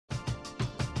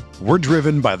We're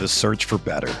driven by the search for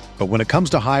better. But when it comes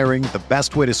to hiring, the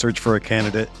best way to search for a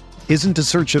candidate isn't to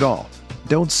search at all.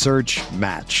 Don't search,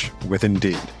 match with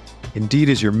Indeed. Indeed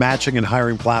is your matching and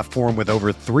hiring platform with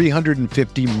over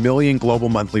 350 million global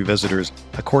monthly visitors,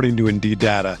 according to Indeed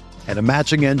data, and a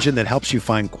matching engine that helps you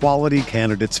find quality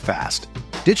candidates fast.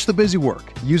 Ditch the busy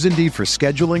work. Use Indeed for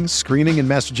scheduling, screening, and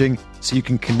messaging so you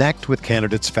can connect with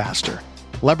candidates faster.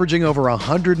 Leveraging over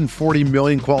 140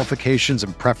 million qualifications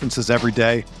and preferences every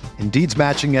day, Indeed's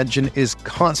matching engine is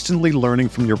constantly learning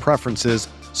from your preferences,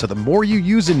 so the more you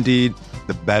use Indeed,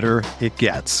 the better it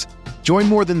gets. Join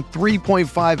more than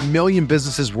 3.5 million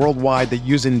businesses worldwide that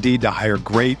use Indeed to hire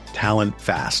great talent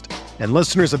fast. And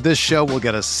listeners of this show will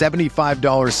get a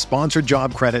 $75 sponsored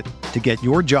job credit to get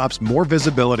your jobs more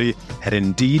visibility at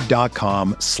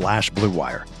Indeed.com/Blue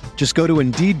Wire. Just go to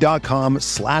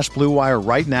Indeed.com/Blue Wire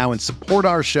right now and support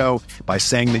our show by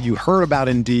saying that you heard about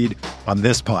Indeed on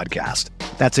this podcast.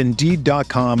 That's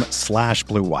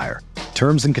Indeed.com/Blue Wire.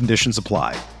 Terms and conditions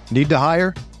apply. Need to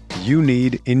hire? You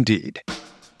need Indeed.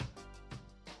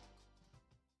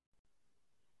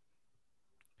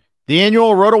 The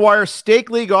annual RotoWire Stake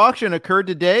League auction occurred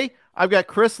today. I've got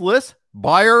Chris Liss,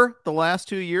 buyer the last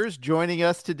 2 years, joining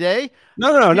us today.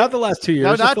 No, not the last 2 years.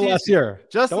 No, just the last year.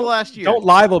 Just the last year. Don't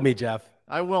libel me, Jeff.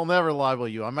 I will never libel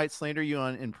you. I might slander you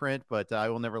in print, but I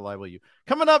will never libel you.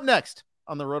 Coming up next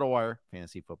on the RotoWire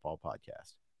Fantasy Football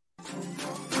Podcast.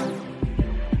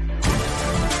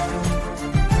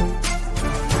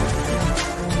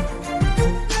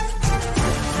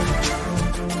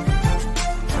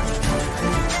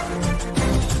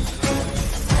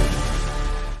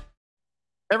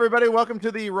 Everybody, welcome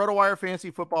to the RotoWire Fantasy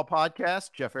Football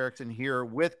Podcast. Jeff Erickson here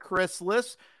with Chris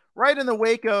Liss, right in the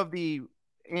wake of the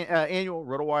annual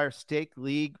RotoWire Stake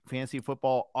League Fantasy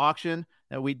Football auction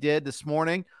that we did this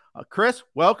morning. Chris,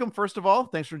 welcome, first of all.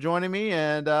 Thanks for joining me.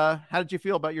 And how did you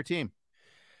feel about your team?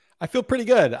 I feel pretty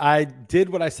good. I did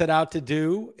what I set out to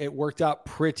do. It worked out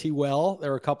pretty well. There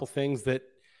were a couple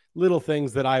little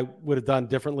things that I would have done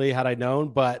differently had I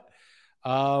known, but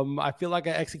I feel like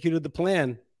I executed the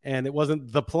plan. And it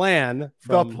wasn't the plan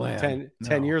from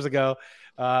 10 years ago.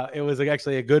 It was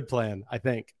actually a good plan, I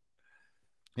think.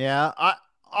 Yeah,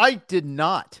 I did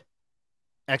not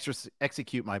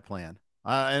execute my plan.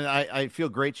 And I feel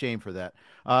great shame for that.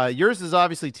 Yours is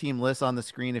obviously Team Liss on the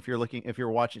screen. If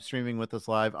you're watching, streaming with us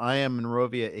live, I am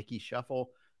Monrovia Icky Shuffle.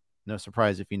 No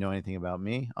surprise if you know anything about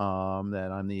me, that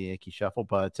I'm the Icky Shuffle,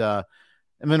 but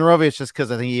Monrovia, it's just because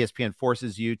I think ESPN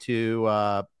forces you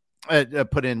to,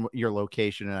 put in your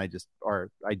location, and I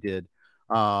did.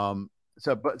 But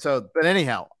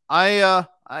anyhow,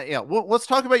 let's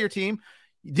talk about your team.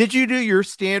 Did you do your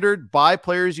standard buy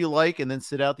players you like and then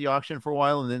sit out the auction for a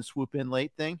while and then swoop in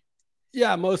late thing?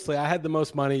 Yeah, mostly. I had the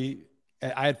most money.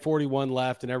 I had 41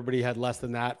 left, and everybody had less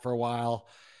than that for a while,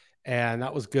 and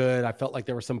that was good. I felt like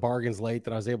there were some bargains late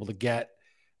that I was able to get.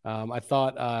 I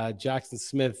thought Jackson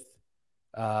Smith,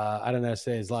 I don't know how to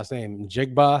say his last name,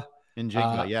 Njigba.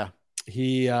 Yeah.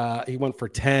 He went for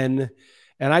 10,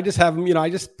 and I just have him, I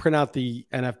just print out the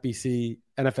NFFC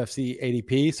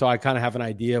ADP. So I kind of have an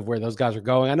idea of where those guys are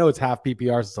going. I know it's half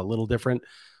PPRs. It's a little different,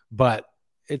 but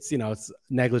it's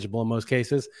negligible in most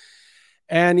cases.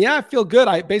 And yeah, I feel good.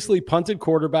 I basically punted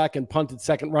quarterback and punted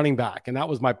second running back. And that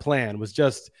was my plan, was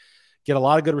just get a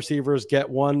lot of good receivers, get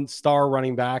one star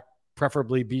running back,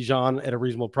 preferably Bijan at a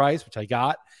reasonable price, which I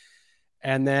got.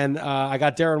 And then I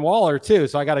got Darren Waller too.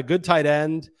 So I got a good tight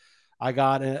end. I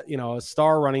got a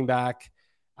star running back.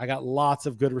 I got lots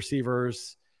of good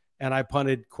receivers, and I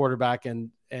punted quarterback and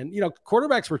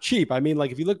quarterbacks were cheap. I mean,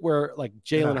 like if you look where like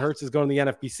Jalen Hurts is going to the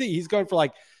NFBC, he's going for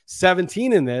like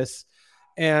 17 in this.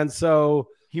 And so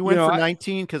he went for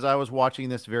 19 because I was watching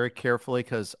this very carefully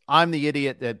because I'm the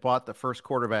idiot that bought the first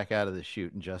quarterback out of the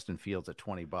chute and Justin Fields at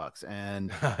 $20.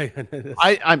 And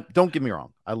I don't get me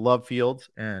wrong. I love Fields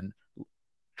and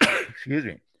excuse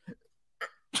me.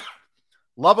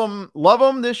 Love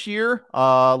him this year.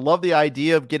 Love the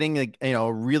idea of getting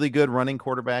a really good running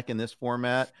quarterback in this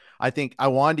format. I think I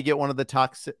wanted to get one of the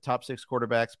top six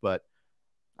quarterbacks, but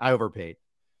I overpaid.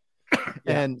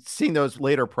 And seeing those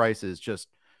later prices, just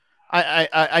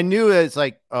I knew it's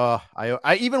like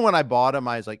I even when I bought him,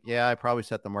 I was like, yeah, I probably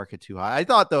set the market too high. I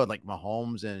thought though, like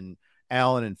Mahomes and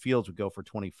Allen and Fields would go for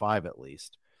 25 at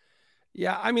least.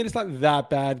 Yeah, I mean, it's not that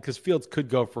bad because Fields could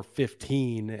go for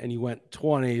 15 and you went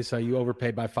 20, so you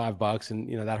overpaid by $5,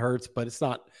 and that hurts, but that's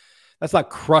not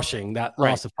crushing that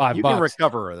loss of $5. You can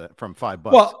recover from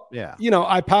 $5. Well, yeah.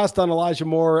 I passed on Elijah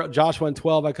Moore. Josh went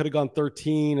 12. I could have gone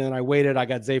 13, and I waited. I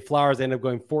got Zay Flowers. I ended up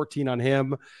going 14 on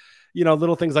him.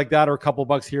 Little things like that, or a couple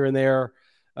bucks here and there.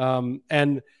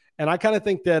 And And I kind of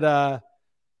think that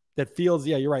that Fields,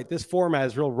 yeah, you're right. This format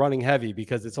is real running heavy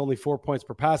because it's only 4 points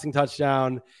per passing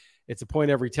touchdown. It's a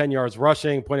point every 10 yards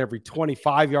rushing, point every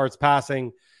 25 yards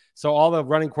passing. So all the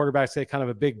running quarterbacks get kind of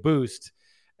a big boost.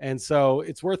 And so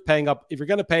it's worth paying up. If you're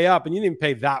going to pay up, and you didn't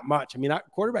pay that much. I mean,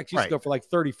 quarterbacks used to go for like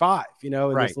 35, in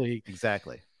this league.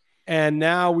 Exactly. And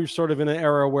now we're sort of in an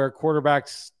era where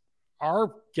quarterbacks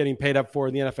are getting paid up for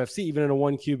in the NFFC, even in a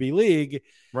 1 QB league.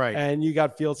 Right. And you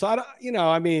got Fields. So,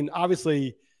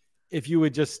 obviously, if you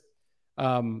would just,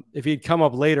 if he'd come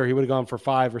up later, he would have gone for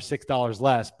 $5 or $6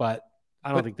 less. But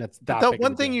I don't think that's that.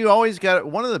 One thing you always got,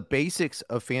 one of the basics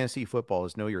of fantasy football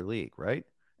is know your league, right?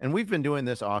 And we've been doing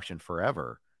this auction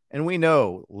forever. And we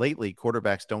know lately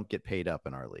quarterbacks don't get paid up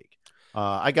in our league.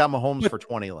 I got Mahomes for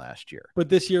 20 last year. But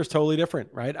this year's totally different,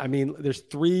 right? I mean, there's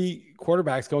 3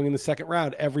 quarterbacks going in the second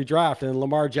round every draft, and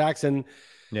Lamar Jackson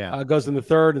goes in the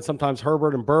third, and sometimes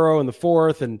Herbert and Burrow in the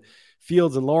fourth, and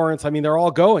Fields and Lawrence. I mean, they're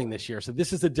all going this year. So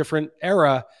this is a different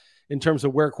era in terms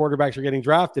of where quarterbacks are getting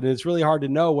drafted. And it's really hard to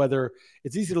know whether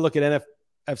it's easy to look at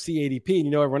NFFC ADP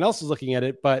and everyone else is looking at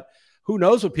it, but who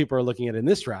knows what people are looking at in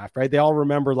this draft, right? They all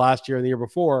remember last year and the year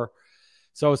before.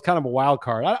 So it's kind of a wild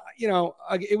card.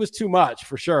 It was too much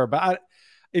for sure. But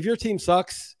if your team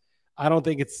sucks, I don't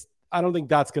think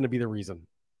that's going to be the reason.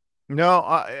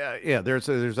 No, there's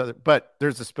a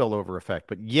spillover effect.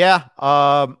 But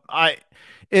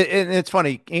it's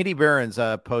funny. Andy Behrens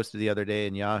posted the other day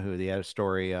in Yahoo. They had a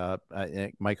story.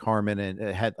 Mike Harmon, and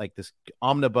it had like this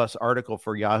omnibus article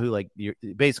for Yahoo. Like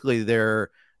basically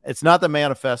it's not the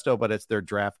manifesto, but it's their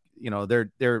draft,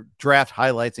 their draft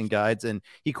highlights and guides. And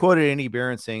he quoted Andy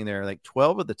Behrens saying there, like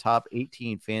 12 of the top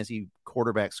 18 fantasy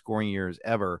quarterback scoring years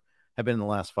ever have been in the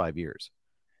last 5 years.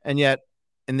 And yet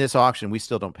in this auction, we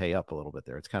still don't pay up a little bit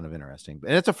there. It's kind of interesting.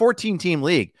 And it's a 14-team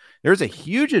league. There's a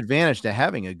huge advantage to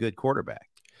having a good quarterback.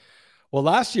 Well,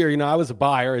 last year, I was a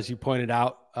buyer, as you pointed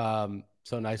out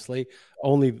so nicely.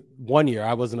 Only 1 year.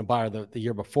 I wasn't a buyer the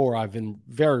year before. I've been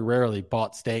very rarely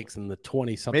bought stakes in the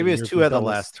 20-something Maybe it's years 2 out of the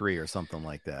last 3 or something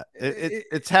like that.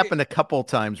 It's happened a couple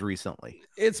times recently.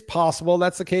 It's possible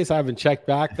that's the case. I haven't checked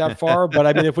back that far. But,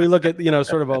 I mean, if we look at,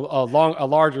 sort of a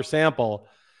larger sample,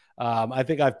 I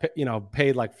think I've,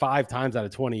 paid like 5 times out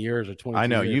of 20 years or 20. I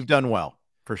know you've done well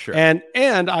for sure. And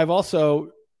I've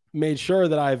also made sure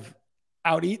that I've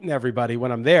out-eaten everybody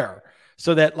when I'm there.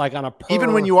 So that like on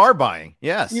even when you are buying,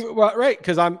 yes, right,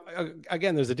 because I'm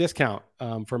again there's a discount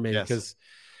for me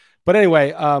but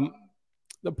anyway,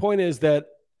 the point is that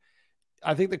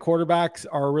I think the quarterbacks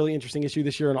are a really interesting issue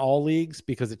this year in all leagues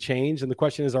because it changed, and the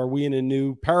question is, are we in a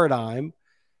new paradigm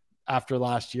after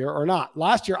last year or not?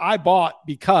 Last year I bought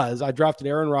because I drafted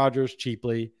Aaron Rodgers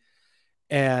cheaply,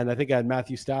 and I think I had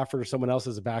Matthew Stafford or someone else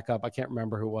as a backup. I can't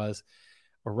remember who it was,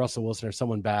 or Russell Wilson or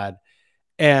someone bad.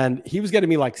 And he was getting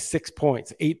me like 6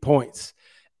 points, 8 points.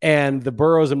 And the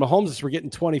Burrows and Mahomes were getting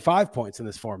 25 points in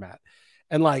this format.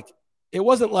 And like, it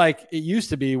wasn't like it used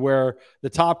to be where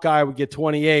the top guy would get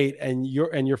 28 and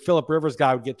your Phillip Rivers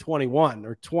guy would get 21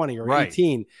 or 20 or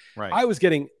 18. Right. I was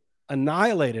getting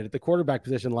annihilated at the quarterback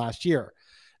position last year.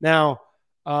 Now,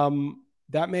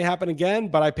 that may happen again,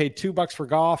 but I paid $2 for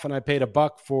Goff and I paid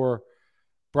 $1 for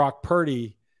Brock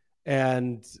Purdy.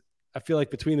 And I feel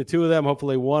like between the two of them,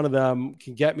 hopefully one of them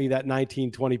can get me that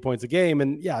 19, 20 points a game.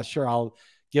 And yeah, sure, I'll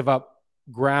give up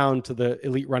ground to the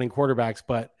elite running quarterbacks,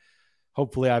 but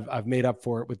hopefully I've made up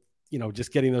for it with,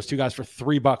 just getting those 2 guys for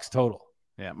 $3 total.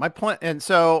 Yeah, my plan. And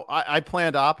so I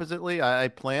planned oppositely. I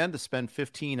planned to spend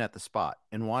 15 at the spot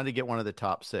and wanted to get one of the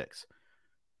top 6.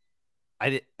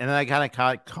 I did, and then I kind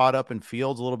of caught up in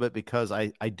Fields a little bit because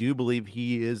I do believe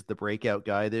he is the breakout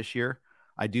guy this year.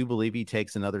 I do believe he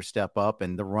takes another step up,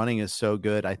 and the running is so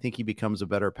good. I think he becomes a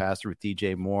better passer with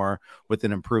DJ Moore with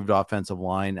an improved offensive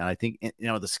line. And I think,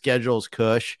 the schedule's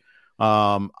cush.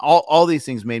 All these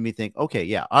things made me think, okay,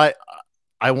 yeah,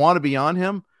 I want to be on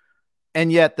him.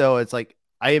 And yet though, it's like,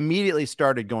 I immediately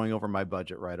started going over my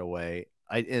budget right away.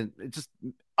 And just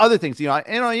other things, you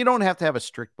don't have to have a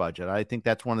strict budget. I think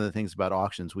that's one of the things about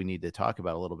auctions we need to talk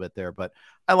about a little bit there, but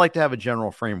I like to have a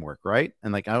general framework, right?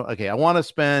 And like, I want to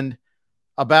spend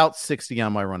about 60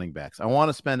 on my running backs. I want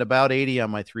to spend about 80 on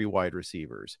my 3 wide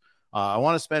receivers. I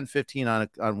want to spend 15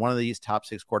 on one of these top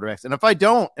 6 quarterbacks. And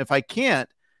if I can't,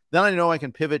 then I know I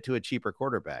can pivot to a cheaper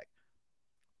quarterback.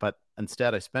 But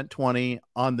instead I spent 20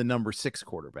 on the number 6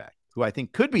 quarterback, who I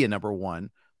think could be a number 1,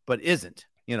 but isn't.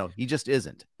 He just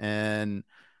isn't. And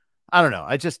I don't know.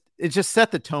 It just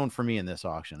set the tone for me in this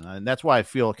auction. And that's why I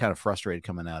feel kind of frustrated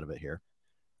coming out of it here.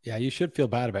 Yeah, you should feel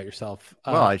bad about yourself.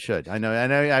 Well, I should. I know.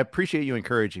 I appreciate you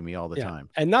encouraging me all the time.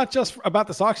 And not just about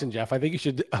this auction, Jeff. I think you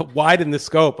should widen the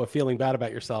scope of feeling bad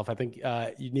about yourself. I think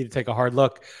you need to take a hard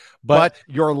look. But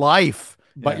your life.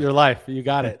 Your life. You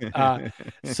got it.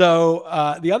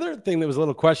 So the other thing that was a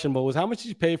little questionable was how much did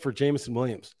you pay for Jameson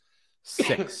Williams?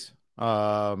 6.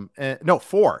 No,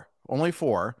 4. Only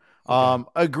 4. Okay.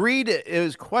 Agreed. It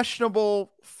was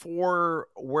questionable for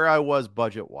where I was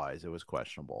budget wise. It was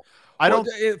questionable.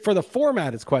 For the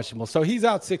format, it's questionable. So he's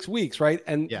out 6 weeks, right?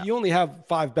 And you only have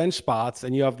 5 bench spots,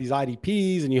 and you have these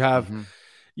IDPs, and you have,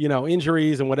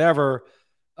 injuries and whatever.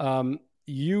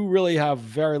 You really have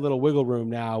very little wiggle room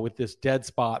now with this dead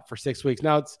spot for 6 weeks.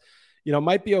 Now it's,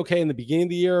 might be okay in the beginning of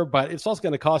the year, but it's also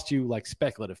going to cost you like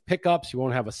speculative pickups. You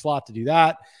won't have a slot to do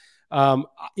that. In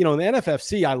the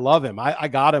NFFC, I love him. I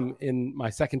got him in my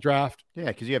second draft. Yeah,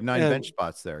 because you have 9 bench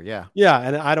spots there. Yeah. Yeah,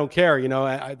 and I don't care.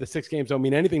 The 6 games don't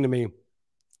mean anything to me.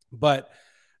 But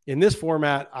in this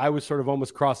format, I would sort of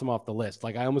almost cross him off the list.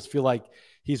 Like I almost feel like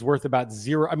he's worth about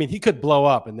 0. I mean, he could blow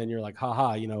up, and then you're like,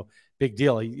 haha, big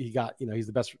deal. He got, he's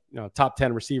the best, top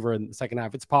 10 receiver in the second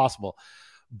half. It's possible.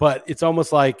 But it's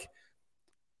almost like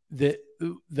the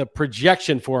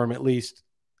projection for him, at least,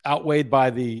 outweighed by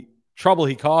the trouble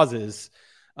he causes,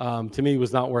 to me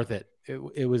was not worth it.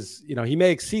 It was, he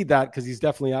may exceed that because he's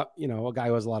definitely up, a guy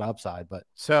who has a lot of upside. But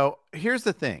so here's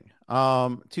the thing.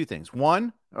 2 things.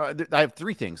 One, I have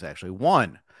 3 things actually.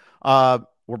 One,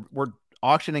 we're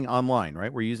auctioning online,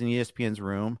 right? We're using ESPN's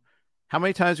room. How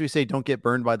many times do we say don't get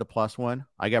burned by the +1?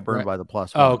 I got burned by the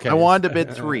 +1. Oh, okay. I wanted to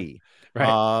bid 3.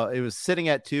 Right. It was sitting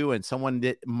at 2, and someone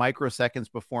did microseconds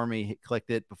before me, clicked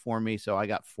it before me, so I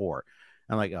got 4.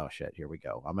 I'm like, oh shit, here we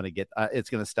go. I'm gonna get. It's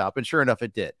gonna stop, and sure enough,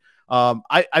 it did. For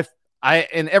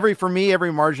me,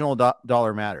 every marginal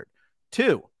dollar mattered.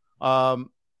 2,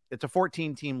 it's a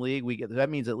 14-team league. That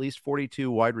means at least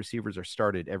 42 wide receivers are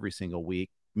started every single week,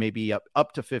 maybe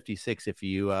up to 56 if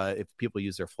people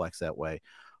use their flex that way.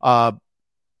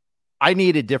 I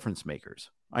needed difference makers.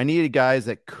 I needed guys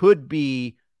that could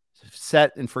be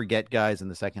set and forget guys in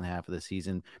the second half of the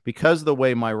season because of the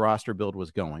way my roster build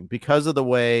was going, because of the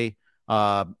way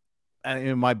my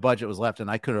budget was left and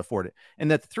I couldn't afford it.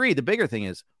 And that 3, the bigger thing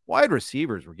is wide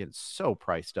receivers were getting so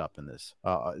priced up in this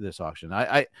auction.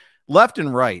 I left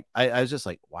and right. I was just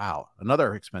like, wow,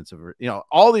 another expensive,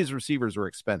 all these receivers were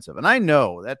expensive. And I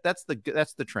know that's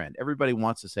the trend. Everybody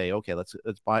wants to say, okay, let's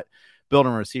build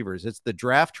on receivers. It's the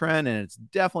draft trend, and it's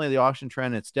definitely the auction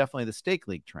trend. It's definitely the stake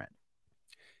league trend.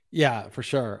 Yeah, for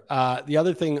sure. The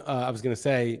other thing I was going to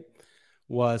say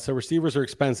was, so receivers are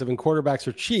expensive and quarterbacks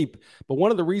are cheap. But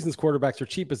one of the reasons quarterbacks are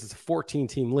cheap is it's a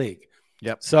 14-team league.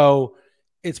 Yep. So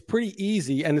it's pretty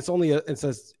easy, and it's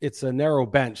a narrow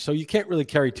bench. So you can't really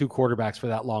carry 2 quarterbacks for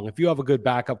that long. If you have a good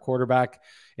backup quarterback,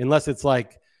 unless it's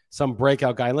like some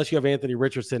breakout guy, unless you have Anthony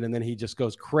Richardson and then he just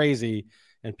goes crazy,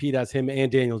 and Pete has him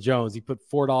and Daniel Jones. He put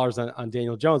 $4 on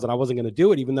Daniel Jones, and I wasn't going to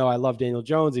do it, even though I love Daniel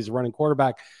Jones. He's a running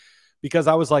quarterback, because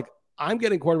I was like, I'm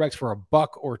getting quarterbacks for $1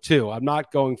 or $2. I'm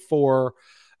not going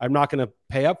I'm not going to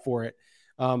pay up for it.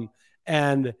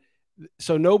 And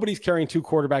so nobody's carrying 2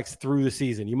 quarterbacks through the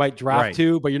season. You might draft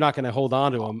 2, but you're not going to hold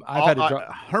on to them. I've had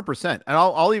to 100%. And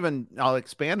I'll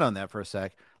expand on that for a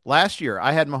sec. Last year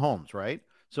I had Mahomes, right?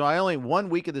 So I only 1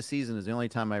 week of the season is the only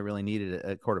time I really needed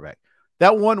a quarterback.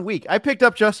 That 1 week I picked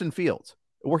up Justin Fields.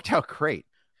 It worked out great.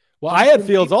 Well, I had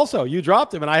Fields also. You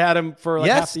dropped him, and I had him for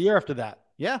half the year after that.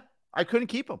 Yeah. I couldn't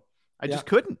keep him. I just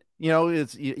couldn't.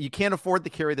 You can't afford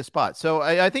to carry the spot. So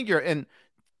I think and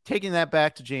taking that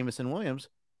back to Jameson Williams,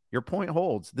 your point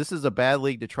holds. This is a bad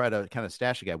league to try to kind of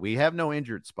stash a guy. We have no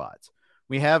injured spots.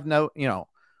 We have no,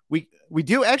 we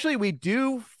do have the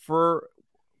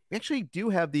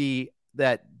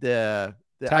taxi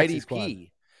IDP. Squad.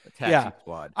 Taxi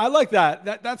squad. I like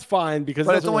that. That's fine, because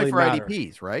it's only really for matter.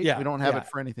 IDPs, right? Yeah, we don't have it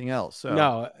for anything else. So.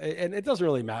 No, and it doesn't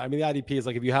really matter. I mean, the IDP is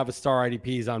like, if you have a star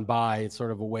IDPs on buy, it's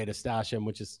sort of a way to stash him,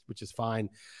 which is fine.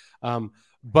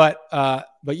 But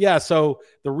yeah, so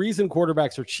the reason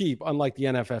quarterbacks are cheap, unlike the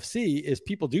NFFC, is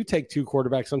people do take 2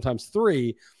 quarterbacks, sometimes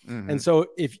 3. Mm-hmm. And so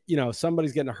if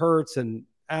somebody's getting Hurts and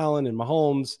Allen and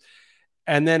Mahomes,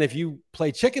 and then if you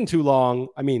play chicken too long,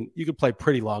 I mean, you could play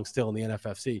pretty long still in the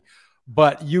NFFC,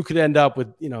 but you could end up with,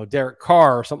 Derek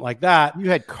Carr or something like that. You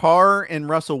had Carr and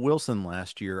Russell Wilson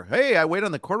last year. Hey, I wait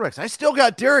on the quarterbacks. I still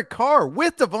got Derek Carr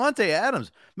with Devontae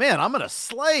Adams. Man, I'm going to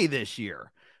slay this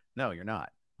year. No, you're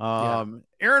not.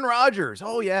 Aaron Rodgers.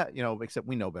 Oh yeah. Except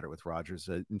we know better with Rodgers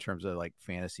in terms of like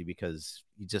fantasy, because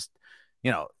he just,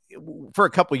 for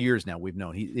a couple of years now, we've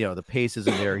known the pace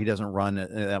isn't there. He doesn't run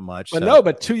that much.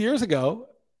 But 2 years ago,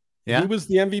 he was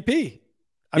the MVP.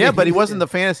 I mean, but he wasn't the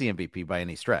fantasy MVP by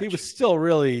any stretch. He was still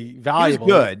really valuable.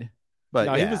 He was good,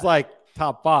 but he was like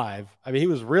top 5. I mean, he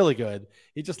was really good.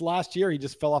 He just last year he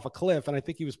just fell off a cliff, and I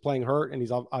think he was playing hurt, and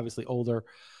he's obviously older.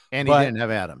 And he didn't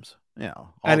have Adams.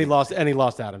 And he lost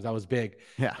Adams. That was big.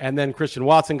 Yeah. And then Christian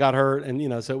Watson got hurt,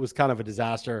 and so it was kind of a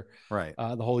disaster, right?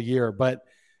 The whole year. But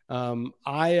it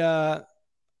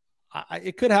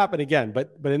could happen again.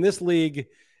 But in this league,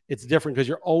 it's different because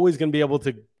you're always going to be able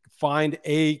to find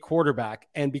a quarterback,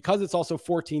 and because it's also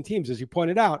 14 teams, as you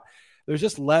pointed out, there's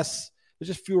just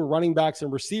fewer running backs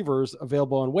and receivers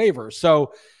available on waivers.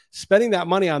 So spending that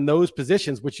money on those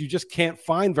positions, which you just can't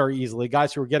find very easily,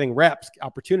 guys who are getting reps,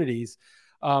 opportunities,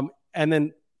 and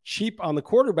then cheap on the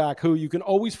quarterback, who you can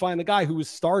always find a guy who is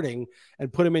starting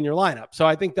and put him in your lineup. So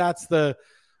I think that's the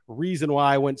reason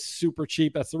why I went super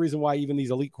cheap. That's the reason why even these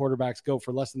elite quarterbacks go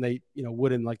for less than they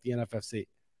would in like the NFFC.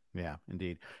 Yeah,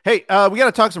 indeed. Hey, we got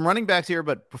to talk some running backs here,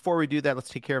 but before we do that, let's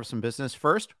take care of some business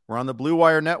first. We're on the Blue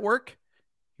Wire Network.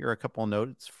 Here are a couple of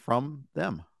notes from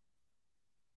them.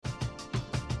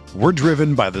 We're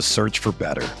driven by the search for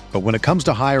better. But when it comes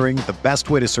to hiring, the best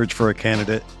way to search for a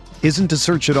candidate isn't to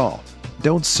search at all.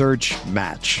 Don't search,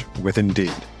 match with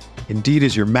Indeed. Indeed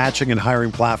is your matching and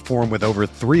hiring platform with over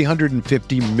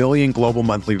 350 million global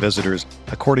monthly visitors,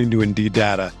 according to Indeed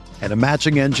data, and a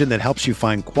matching engine that helps you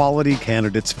find quality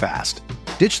candidates fast.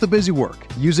 Ditch the busy work.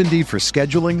 Use Indeed for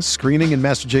scheduling, screening, and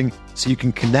messaging so you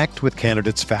can connect with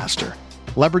candidates faster.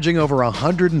 Leveraging over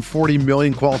 140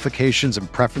 million qualifications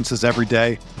and preferences every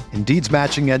day, Indeed's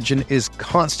matching engine is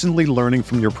constantly learning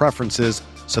from your preferences,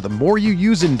 so the more you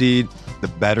use Indeed, the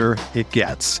better it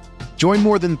gets. Join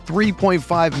more than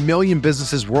 3.5 million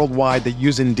businesses worldwide that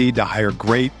use Indeed to hire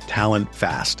great talent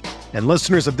fast. And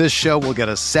listeners of this show will get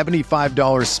a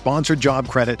 $75 sponsored job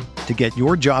credit to get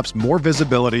your jobs more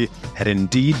visibility at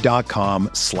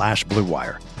Indeed.com/Blue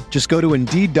Wire. Just go to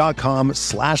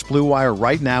Indeed.com/Blue Wire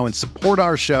right now and support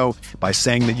our show by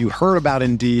saying that you heard about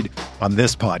Indeed on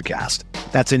this podcast.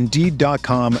 That's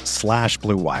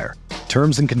Indeed.com/Blue Wire.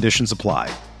 Terms and conditions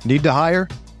apply. Need to hire?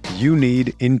 You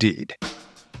need Indeed.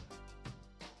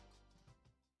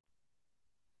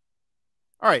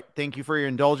 All right. Thank you for your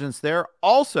indulgence there.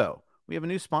 Also, we have a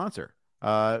new sponsor.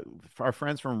 Our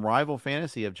friends from Rival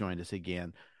Fantasy have joined us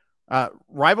again. So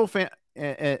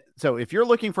if you're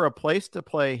looking for a place to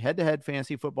play head-to-head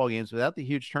fantasy football games without the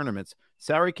huge tournaments,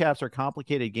 salary caps, or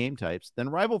complicated game types, then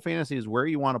Rival Fantasy is where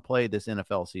you want to play this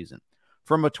NFL season.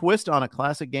 From a twist on a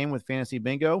classic game with Fantasy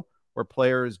Bingo, where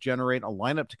players generate a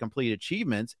lineup to complete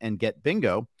achievements and get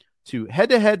bingo, to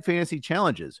head-to-head fantasy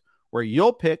challenges, where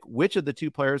you'll pick which of the two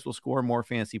players will score more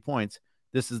fantasy points.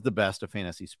 This is the best of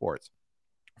fantasy sports.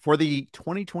 For the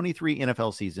 2023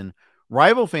 NFL season,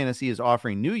 Rival Fantasy is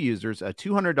offering new users a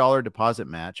 $200 deposit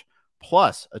match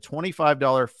plus a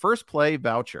 $25 first play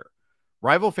voucher.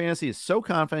 Rival Fantasy is so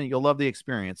confident you'll love the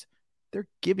experience, they're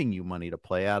giving you money to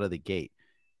play out of the gate.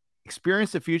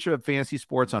 Experience the future of fantasy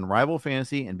sports on Rival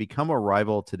Fantasy and become a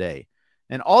rival today.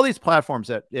 And all these platforms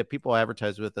that people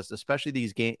advertise with us, especially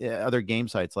these other game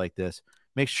sites like this,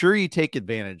 make sure you take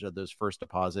advantage of those first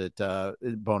deposit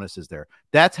bonuses there.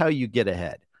 That's how you get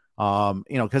ahead.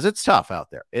 Because it's tough out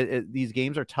there. These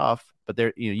games are tough, but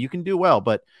they're, you can do well,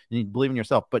 but you believe in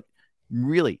yourself. But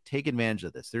really take advantage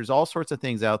of this. There's all sorts of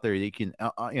things out there you can,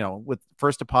 with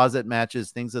first deposit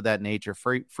matches, things of that nature,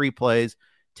 free plays.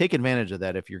 Take advantage of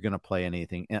that if you're going to play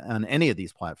anything on any of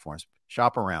these platforms.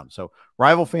 Shop around. So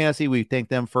Rival Fantasy, we thank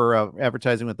them for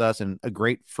advertising with us, and a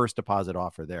great first deposit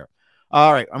offer there.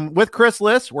 All right, I'm with Chris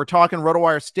Liss. We're talking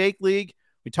RotoWire Stake League.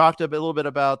 We talked a little bit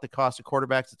about the cost of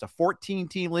quarterbacks. It's a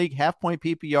 14-team league, half-point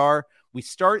PPR. We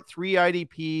start 3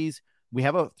 IDPs. We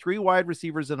have 3 wide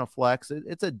receivers and a flex.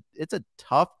 It's a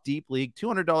tough, deep league.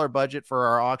 $200 budget for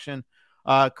our auction.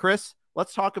 Chris,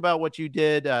 let's talk about what you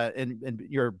did and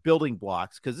your building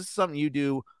blocks, because this is something you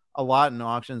do a lot in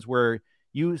auctions, where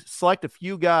you select a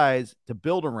few guys to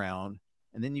build around,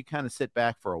 and then you kind of sit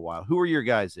back for a while. Who are your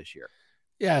guys this year?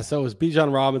 Yeah, so it was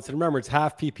Bijan Robinson. Remember, it's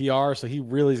half PPR, so he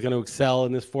really is going to excel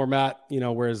in this format,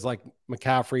 whereas like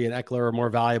McCaffrey and Eckler are more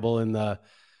valuable in the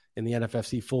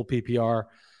NFFC full PPR.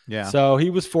 Yeah. So he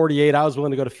was 48. I was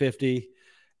willing to go to 50.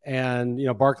 And,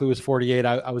 Barkley was 48.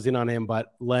 I was in on him,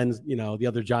 but Len, the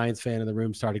other Giants fan in the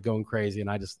room started going crazy, and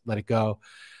I just let it go.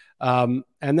 And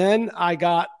then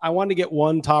I wanted to get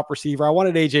one top receiver. I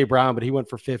wanted AJ Brown, but he went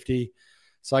for 50.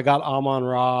 So I got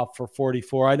Amon-Ra for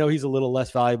 44. I know he's a little less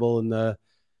valuable in the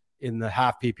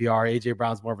half PPR. AJ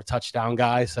Brown's more of a touchdown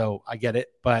guy, so I get it.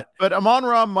 But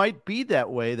Amon-Ra might be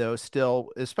that way though, still,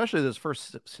 especially those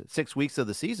first 6 weeks of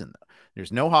the season. Though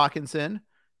there's no Hawkinson,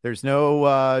 There's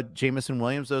no Jamison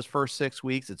Williams those first 6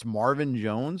 weeks. It's Marvin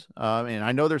Jones. And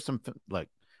I know there's some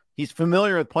he's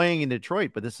familiar with playing in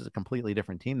Detroit, but this is a completely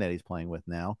different team that he's playing with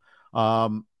now.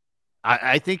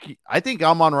 I think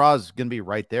Amon-Ra is going to be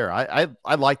right there.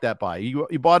 I like that buy. You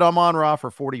bought Amon-Ra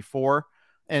for 44,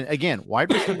 and again,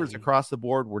 wide receivers across the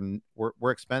board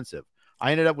were expensive.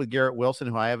 I ended up with Garrett Wilson,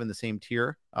 who I have in the same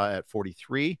tier at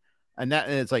 43. And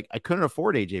it's like I couldn't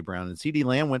afford AJ Brown, and CD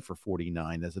Lamb went for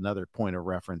 49 as another point of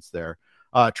reference there.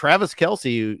 Travis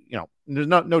Kelce, there's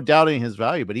no doubting his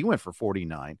value, but he went for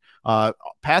 49.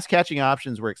 Pass catching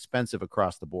options were expensive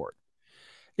across the board.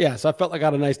 Yeah, so I felt like I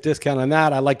got a nice discount on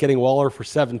that. I like getting Waller for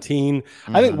 17.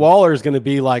 Mm-hmm. I think Waller is going to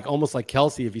be almost like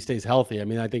Kelce if he stays healthy. I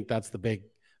mean, I think that's the big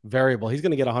variable. He's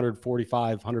going to get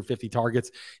 145, 150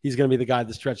 targets. He's going to be the guy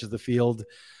that stretches the field.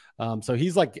 So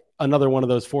he's like another one of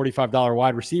those $45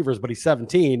 wide receivers, but he's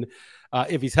 17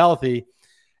 if he's healthy.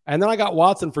 And then I got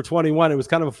Watson for 21. It was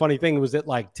kind of a funny thing. It was at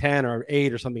like 10 or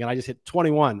 8 or something, and I just hit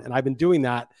 21. And I've been doing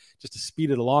that just to speed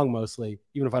it along mostly,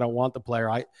 even if I don't want the player.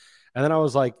 And then I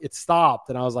was like, it stopped,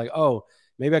 and I was like, oh,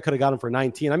 maybe I could have got him for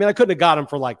 19. I mean, I couldn't have got him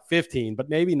for like 15, but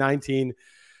maybe 19.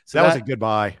 So that was a good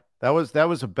buy. That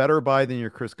was a better buy than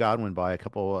your Chris Godwin buy. A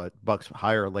couple bucks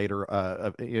higher later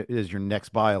is your next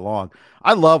buy along.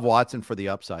 I love Watson for the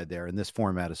upside there in this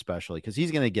format, especially because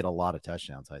he's going to get a lot of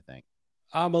touchdowns, I think.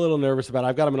 I'm a little nervous about it.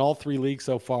 I've got him in all 3 leagues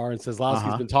so far, and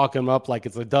Kozlowski's been talking him up like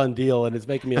it's a done deal, and it's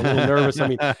making me a little nervous. I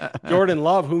mean, Jordan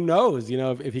Love, who knows,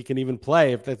 if he can even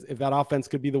play, if that offense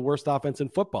could be the worst offense in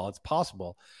football. It's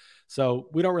possible. So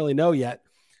we don't really know yet.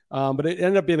 But it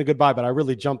ended up being a good buy, but I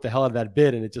really jumped the hell out of that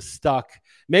bid, and it just stuck.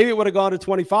 Maybe it would have gone to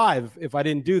 25 if I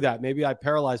didn't do that. Maybe I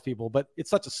paralyzed people, but it's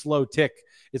such a slow tick.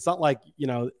 It's not like,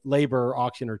 labor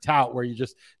auction or tout where you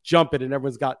just jump it and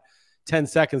everyone's got 10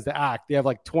 seconds to act. They have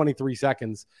like 23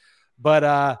 seconds. But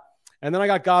and then I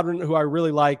got Godwin, who I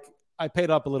really like. I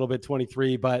paid up a little bit,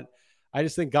 23, but I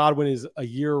just think Godwin is a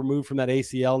year removed from that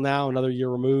ACL now, another year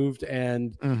removed.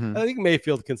 And I think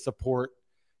Mayfield can support,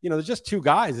 there's just 2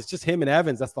 guys. It's just him and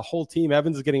Evans. That's the whole team.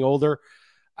 Evans is getting older.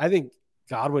 I think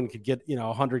Godwin could get,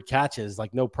 100 catches,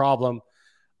 like no problem.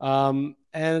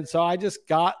 And so I just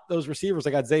got those receivers. I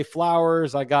got Zay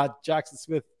Flowers. I got Jackson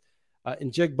Smith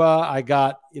and Jigba. I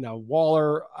got,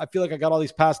 Waller. I feel like I got all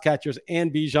these pass catchers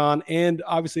and Bijan, and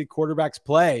obviously quarterbacks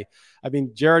play. I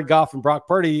mean, Jared Goff and Brock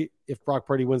Purdy, if Brock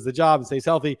Purdy wins the job and stays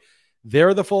healthy,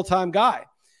 they're the full-time guy.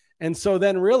 And so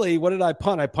then really, what did I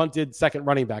punt? I punted second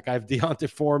running back. I have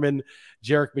Deontay Foreman,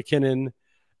 Jerick McKinnon,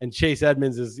 and Chase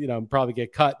Edmonds is, probably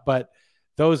get cut. But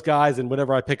those guys and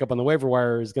whatever I pick up on the waiver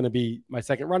wire is going to be my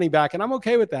second running back. And I'm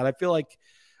okay with that. I feel like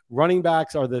running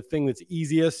backs are the thing that's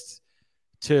easiest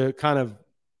to kind of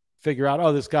figure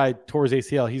out, this guy tore his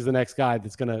ACL. He's the next guy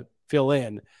that's going to fill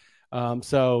in.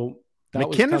 So that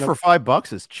McKinnon for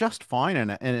 $5 is just fine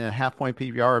in a half point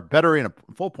PPR, better in a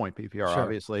full point PPR,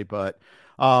 obviously. But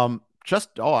I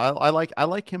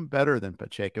like him better than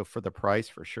Pacheco for the price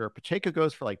for sure. Pacheco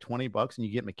goes for like $20 and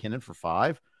you get McKinnon for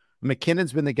 $5.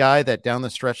 McKinnon's been the guy that down the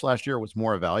stretch last year was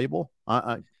more valuable.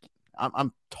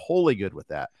 I'm totally good with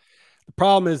that. The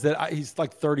problem is that he's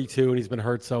like 32 and he's been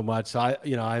hurt so much. So I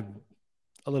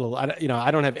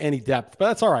don't have any depth, but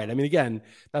that's all right. I mean, again,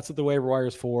 that's what the waiver wire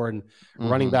is for. And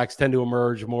running backs tend to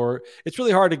emerge more. It's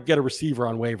really hard to get a receiver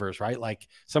on waivers, right? Like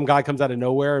some guy comes out of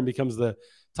nowhere and becomes the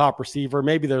top receiver.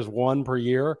 Maybe there's one per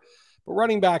year, but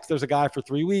running backs, there's a guy for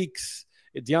 3 weeks.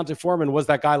 Deontay Foreman was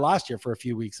that guy last year for a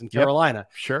few weeks in Carolina.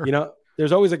 Sure.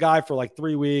 There's always a guy for like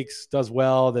 3 weeks, does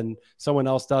well, then someone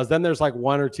else does. Then there's like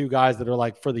 1 or 2 guys that are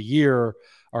like for the year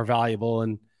are valuable.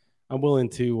 And I'm willing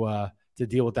to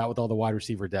deal with that with all the wide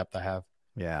receiver depth I have.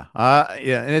 Yeah.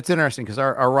 And it's interesting because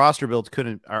our roster builds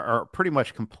are pretty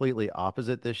much completely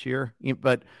opposite this year.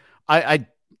 But I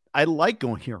like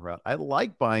going your route. I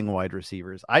like buying wide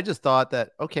receivers. I just thought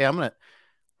that, okay, I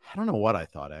don't know what I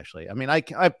thought actually. I mean, I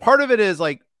part of it is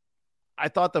like, I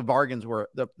thought the bargains were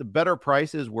the better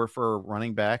prices were for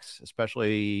running backs,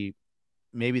 especially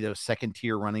maybe those second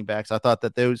tier running backs. I thought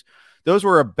that those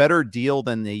were a better deal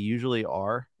than they usually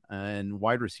are. And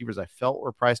wide receivers I felt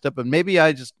were priced up, but maybe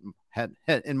I just had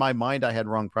in my mind, I had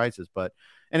wrong prices. But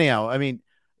anyhow, I mean,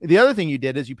 the other thing you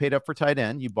did is you paid up for tight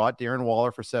end. You bought Darren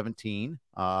Waller for 17,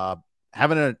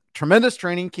 having a tremendous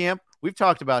training camp. We've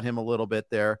talked about him a little bit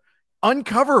there.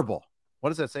 Uncoverable.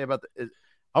 What does that say about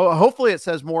hopefully it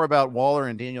says more about Waller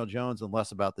and Daniel Jones and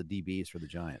less about the DBs for the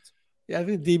Giants. Yeah, I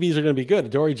think DBs are going to be good.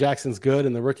 Dory Jackson's good,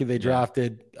 and the rookie they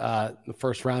drafted in the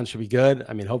first round should be good.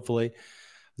 I mean, hopefully.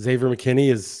 Xavier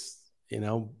McKinney is,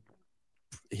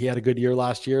 he had a good year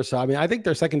last year. So, I mean, I think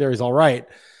their secondary is all right.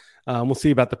 We'll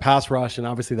see about the pass rush, and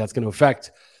obviously that's going to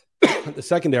affect the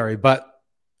secondary. But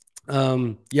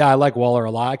Yeah, I like Waller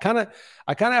a lot. I kind of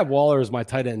have Waller as my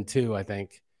tight end too, I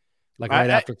think. Like right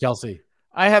after Kelsey.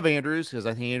 I have Andrews because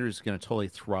I think Andrews is going to totally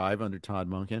thrive under Todd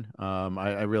Monken.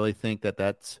 I really think that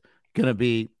that's going to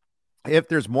be, if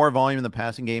there's more volume in the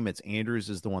passing game, it's Andrews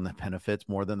is the one that benefits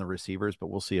more than the receivers, but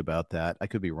we'll see about that. I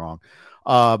could be wrong.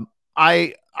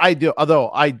 I do,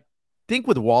 although I think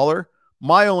with Waller,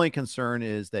 my only concern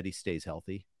is that he stays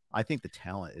healthy. I think the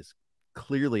talent is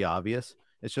clearly obvious.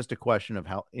 It's just a question of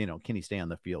how, can he stay on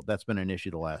the field? That's been an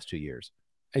issue the last 2 years.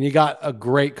 And you got a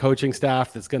great coaching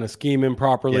staff that's going to scheme him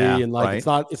properly. Yeah, and like,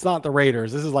 right. it's not the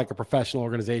Raiders. This is like a professional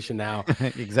organization now.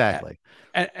 Exactly.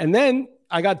 And then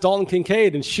I got Dalton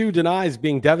Kincaid, and Shu denies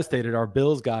being devastated. Our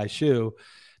Bills guy, Shu,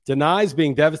 denies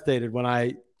being devastated when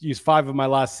I used 5 of my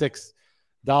last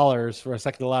 $6 for a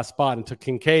second to last spot and took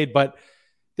Kincaid. But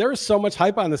there is so much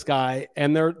hype on this guy.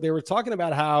 And they were talking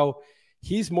about how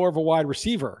he's more of a wide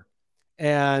receiver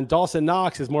and Dawson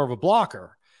Knox is more of a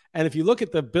blocker. And if you look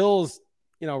at the Bills,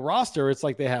 roster, it's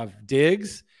like they have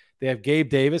Diggs, they have Gabe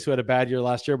Davis, who had a bad year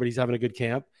last year, but he's having a good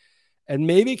camp. And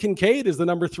maybe Kincaid is the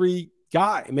number 3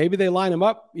 guy. Maybe they line him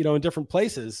up, in different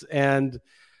places. And,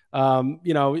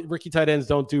 rookie tight ends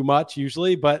don't do much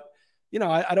usually, but,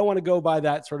 I don't want to go by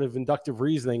that sort of inductive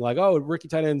reasoning, like, oh, rookie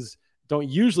tight ends don't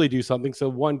usually do something, so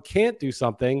one can't do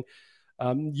something.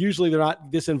 Usually they're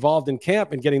not this involved in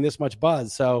camp and getting this much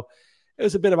buzz. So it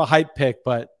was a bit of a hype pick,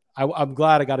 but I'm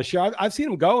glad I got a share. I've seen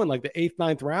him go in like the 8th,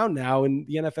 9th round now in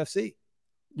the NFFC.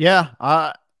 Yeah.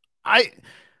 I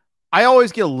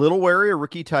always get a little wary of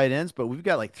rookie tight ends, but we've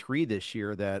got like 3 this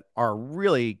year that are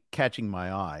really catching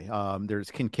my eye.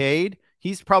 There's Kincaid.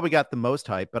 He's probably got the most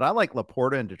hype, but I like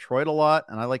Laporta in Detroit a lot.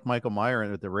 And I like Michael Mayer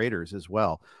with the Raiders as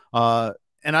well. And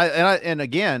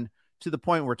again, to the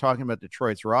point we're talking about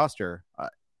Detroit's roster,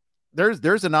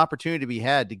 there's an opportunity to be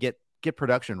had to get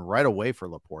production right away for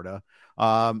Laporta.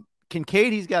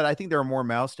 Kincaid, I think there are more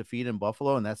mouths to feed in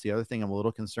Buffalo, and that's the other thing I'm a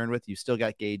little concerned with. You still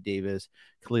got Gabe Davis,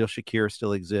 Khalil Shakir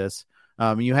still exists.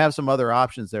 You have some other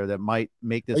options there that might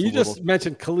make this. You just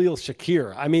mentioned Khalil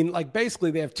Shakir. I mean, like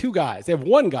basically they have 2 guys. They have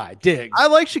 1 guy, Diggs. I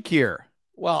like Shakir.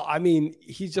 Well, I mean,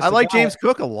 he's just. I like James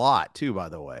Cook a lot too, by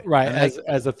the way. Right,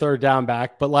 as a 3rd down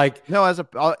back, but like no,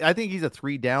 I think he's a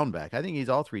 3 down back. I think he's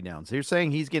all 3 downs. So you're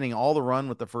saying he's getting all the run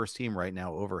with the first team right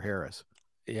now over Harris.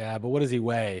 Yeah, but what does he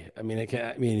weigh? I mean,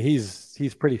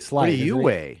 he's pretty slight. What do you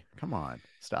weigh? Come on,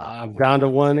 stop. I'm down to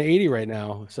 180 right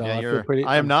now, so yeah, I feel pretty.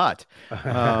 I am not.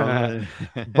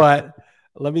 But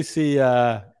let me see.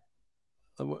 Let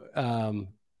me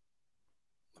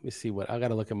see what I got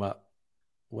to look him up.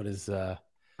 What his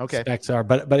specs are?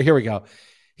 But here we go.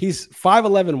 He's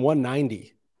 5'11",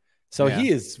 190. So he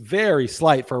is very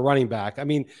slight for a running back. I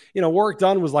mean, Warwick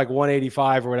Dunn was like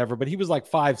 185 or whatever, but he was like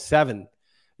 5'7".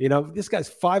 This guy's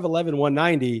 5'11",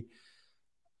 190.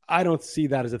 I don't see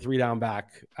that as a 3 down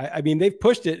back. I mean, they've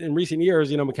pushed it in recent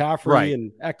years, McCaffrey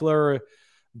and Eckler,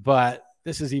 but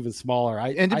this is even smaller.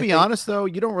 To be honest, though,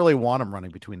 you don't really want him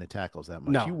running between the tackles that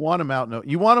much. No. You want him out. No,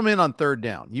 you want him in on 3rd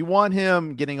down. You want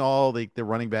him getting all the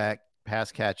running back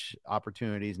pass catch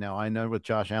opportunities. Now, I know with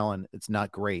Josh Allen, it's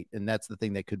not great, and that's the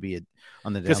thing that could be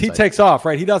on the downside. Because he takes off,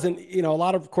 right? He doesn't, a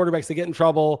lot of quarterbacks, they get in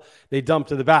trouble, they dump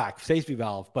to the back, safety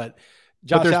valve, but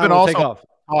Josh there's Allen been also take off.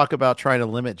 Talk about trying to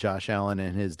limit Josh Allen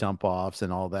and his dump offs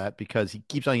and all that because he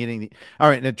keeps on getting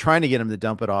and trying to get him to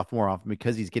dump it off more often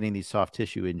because he's getting these soft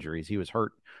tissue injuries. He was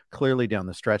hurt clearly down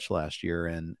the stretch last year,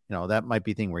 and that might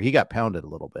be a thing where he got pounded a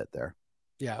little bit there.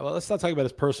 Yeah, well, let's not talk about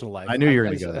his personal life. I knew you were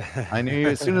going to go there. I knew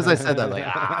as soon as I said that, like,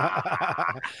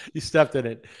 you stepped in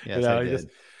it. Yes, I did.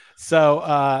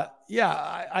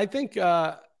 I think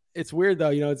it's weird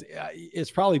though.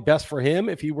 It's probably best for him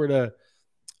if he were to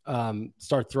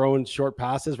start throwing short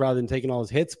passes rather than taking all his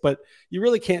hits, but you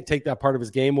really can't take that part of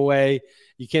his game away.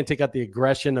 You can't take out the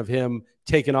aggression of him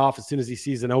taking off as soon as he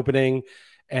sees an opening.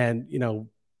 And,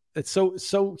 it's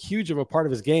so huge of a part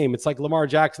of his game. It's like Lamar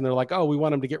Jackson. They're like, oh, we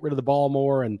want him to get rid of the ball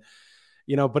more. And,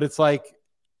 but it's like,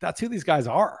 that's who these guys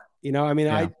are.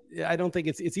 I don't think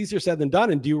it's easier said than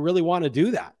done. And do you really want to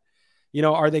do that?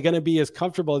 Are they going to be as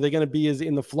comfortable? Are they going to be as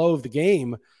in the flow of the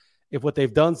game if what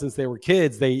they've done since they were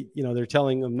kids, they're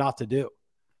telling them not to do?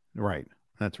 Right.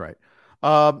 That's right.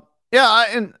 I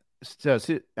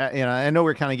know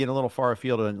we're kind of getting a little far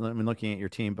afield when looking at your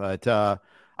team, but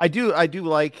I do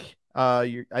like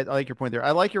I like your point there.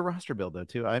 I like your roster build though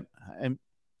too. I'm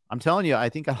telling you, I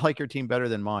think I like your team better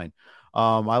than mine.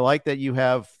 I like that you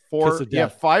have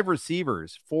 5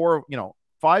 receivers, 5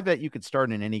 that you could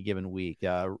start in any given week.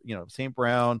 St.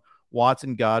 Brown,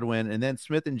 Watson, Godwin, and then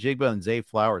Smith and Jigba and Zay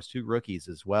Flowers, 2 rookies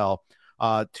as well.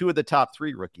 2 of the top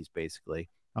 3 rookies, basically.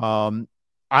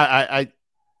 I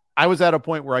I was at a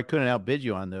point where I couldn't outbid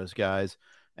you on those guys.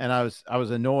 And I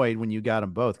was annoyed when you got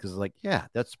them both because it's like, yeah,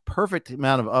 that's perfect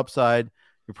amount of upside.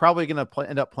 You're probably going to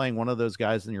end up playing one of those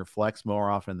guys in your flex more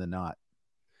often than not.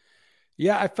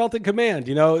 Yeah, I felt in command.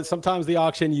 Sometimes the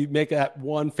auction, you make that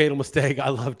one fatal mistake. I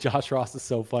love Josh Ross. Is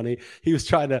so funny. He was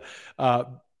trying to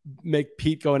make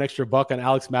Pete go an extra buck on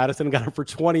Alex Madison, got him for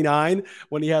 29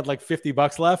 when he had like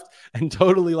 $50 left, and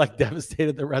totally like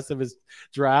devastated the rest of his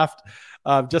draft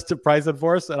just to price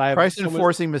enforce. And price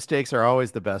enforcing mistakes are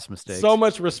always the best mistakes. So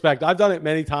much respect. I've done it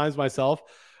many times myself,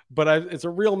 but it's a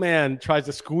real man tries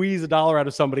to squeeze $1 out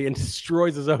of somebody and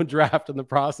destroys his own draft in the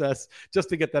process just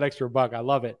to get that extra buck. I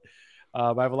love it. I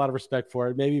have a lot of respect for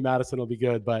it. Maybe Madison will be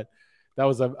good, but that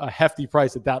was a hefty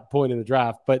price at that point in the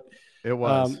draft. But it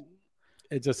was.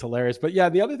 It's just hilarious. But yeah,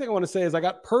 the other thing I want to say is I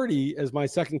got Purdy as my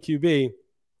second QB.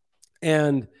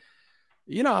 And,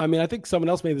 I think someone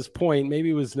else made this point. Maybe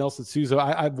it was Nelson Souza.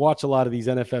 I've watched a lot of these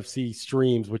NFFC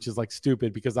streams, which is like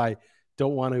stupid because I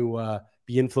don't want to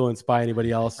be influenced by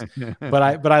anybody else. but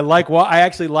I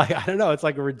don't know. It's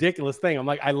like a ridiculous thing.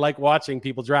 I like watching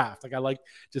people draft. Like I like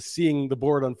just seeing the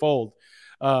board unfold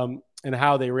and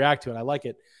how they react to it. I like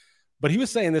it. But he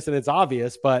was saying this and it's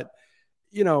obvious, but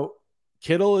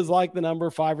Kittle is like the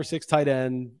number 5 or 6 tight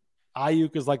end.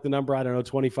 Ayuk is like the number,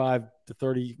 25 to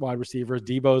 30 wide receivers.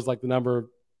 Debo is like the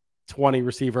number 20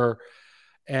 receiver.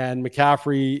 And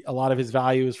McCaffrey, a lot of his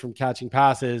value is from catching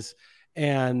passes.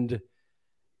 And,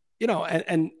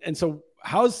 so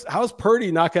how's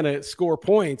Purdy not going to score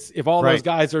points if all those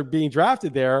guys are being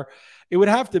drafted there? It would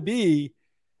have to be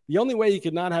the only way you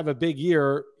could not have a big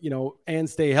year, and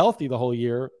stay healthy the whole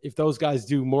year if those guys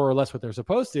do more or less what they're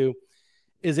supposed to,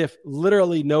 is if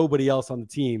literally nobody else on the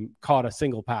team caught a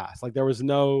single pass. Like there was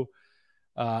no,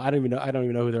 I don't even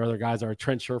know who their other guys are.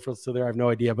 Trent Sherfield's still there. I have no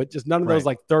idea, but just none of those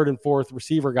like third and fourth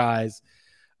receiver guys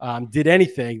did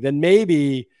anything. Then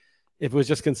maybe if it was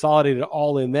just consolidated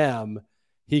all in them,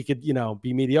 he could,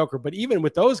 be mediocre. But even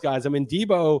with those guys,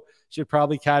 Debo should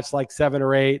probably catch like 7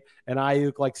 or 8 and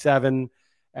Ayuk like 7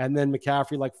 and then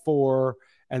McCaffrey like 4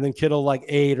 and then Kittle like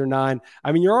 8 or 9.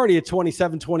 You're already at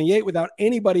 27, 28 without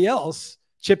anybody else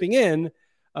chipping in.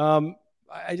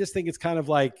 I just think it's kind of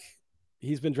like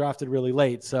he's been drafted really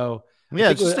late. So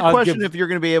yeah, it's just a question if you're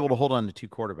going to be able to hold on to 2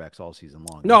 quarterbacks all season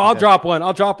long. No, I'll drop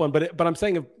one. But I'm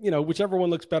saying whichever one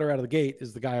looks better out of the gate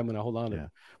is the guy I'm going to hold on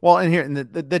to. Well, and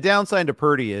the downside to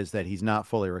Purdy is that he's not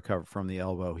fully recovered from the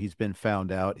elbow. He's been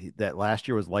found out that last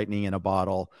year was lightning in a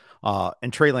bottle,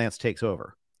 and Trey Lance takes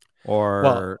over,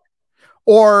 or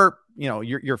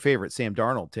your favorite Sam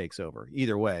Darnold takes over.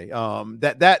 Either way,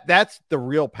 that's the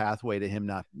real pathway to him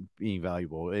not being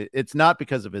valuable. It's not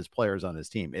because of his players on his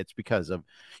team. It's because of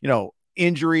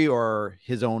injury or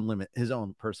his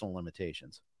own personal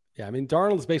limitations. Yeah,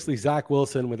 Darnold's basically Zach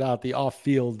Wilson without the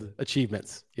off-field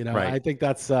achievements. I think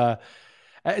that's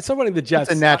it's somebody in the Jets.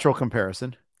 It's a natural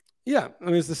comparison. Yeah,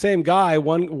 it's the same guy.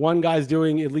 One guy's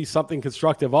doing at least something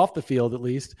constructive off the field, at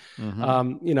least.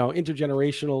 Mm-hmm.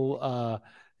 Intergenerational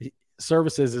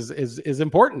services is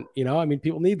important.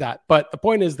 People need that. But the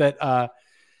point is that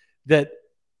that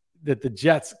the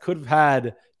Jets could have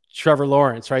had Trevor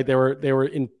Lawrence, right? They were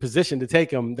in position to take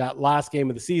him that last game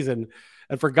of the season,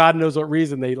 and for God knows what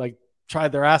reason, they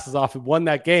tried their asses off and won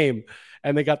that game.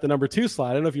 And they got the number 2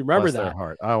 slot. I don't know if you remember that.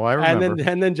 Oh, I remember.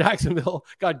 And then Jacksonville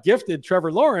got gifted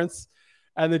Trevor Lawrence,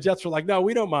 and the Jets were like, "No,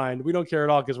 we don't mind. We don't care at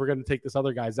all because we're going to take this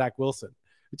other guy, Zach Wilson."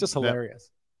 It's just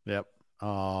hilarious. Yep.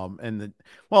 And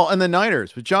the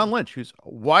Niners with John Lynch, who's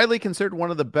widely considered one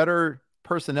of the better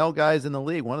personnel guys in the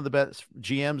league, one of the best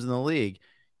GMs in the league.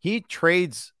 He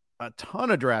trades a ton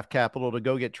of draft capital to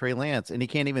go get Trey Lance, and he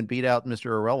can't even beat out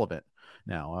Mr. Irrelevant.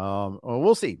 Now,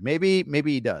 we'll see. Maybe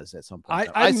he does at some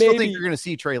point. I still think you're going to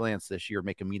see Trey Lance this year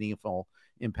make a meaningful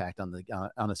impact on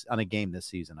a game this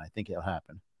season. I think it'll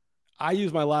happen. I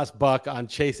use my last buck on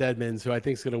Chase Edmonds, who I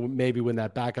think is going to maybe win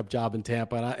that backup job in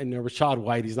Tampa. And Rashad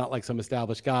White, he's not like some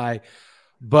established guy,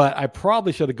 but I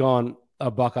probably should have gone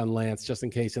a buck on Lance just in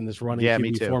case in this running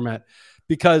QB format,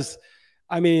 because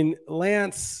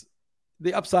Lance,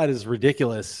 the upside is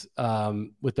ridiculous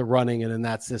with the running and in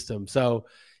that system. So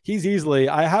he's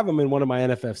I have him in one of my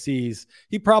NFFCs.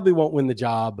 He probably won't win the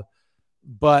job,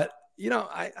 but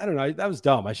I don't know. That was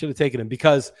dumb. I should have taken him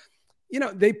because,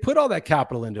 they put all that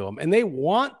capital into him and they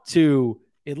want to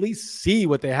at least see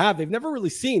what they have. They've never really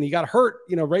seen. He got hurt,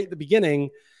 right at the beginning.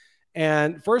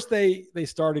 And first they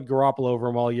started Garoppolo over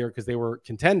him all year because they were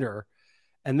contender.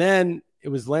 And then it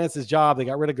was Lance's job. They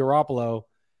got rid of Garoppolo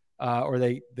or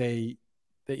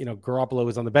Garoppolo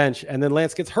was on the bench, and then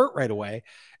Lance gets hurt right away.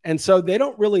 And so they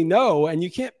don't really know, and you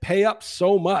can't pay up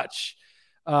so much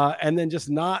and then just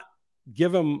not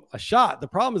give them a shot. The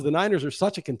problem is the Niners are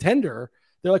such a contender.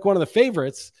 They're like one of the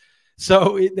favorites.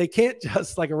 So they can't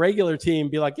just like a regular team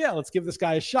be like, yeah, let's give this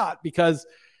guy a shot, because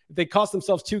if they cost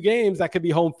themselves 2 games, that could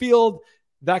be home field.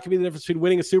 That could be the difference between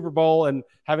winning a Super Bowl and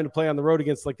having to play on the road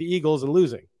against like the Eagles and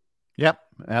losing. Yep,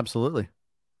 absolutely.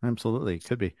 Absolutely.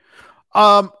 Could be.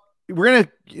 We're going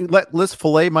to let Liss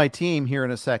fillet my team here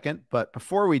in a second. But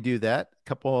before we do that, a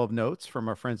couple of notes from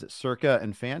our friends at Circa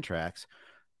and Fantrax.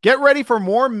 Get ready for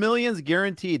more millions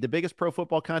guaranteed. The biggest pro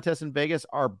football contests in Vegas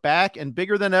are back and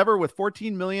bigger than ever with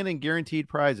 14 million in guaranteed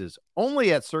prizes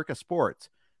only at Circa Sports.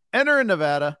 Enter in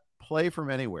Nevada, play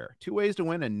from anywhere. 2 ways to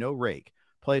win and no rake.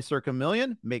 Play Circa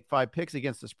Million, make 5 picks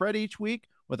against the spread each week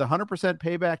with 100%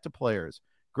 payback to players.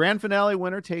 Grand finale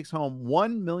winner takes home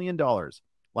 $1 million.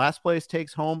 Last place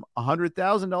takes home a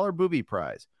 $100,000 booby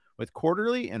prize. With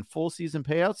quarterly and full season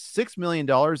payouts, $6 million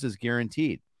is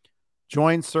guaranteed.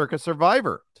 Join Circa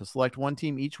Survivor to select one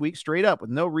team each week straight up with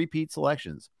no repeat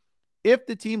selections. If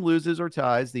the team loses or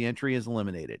ties, the entry is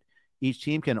eliminated. Each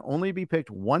team can only be picked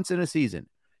once in a season.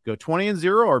 Go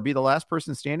 20-0 or be the last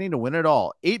person standing to win it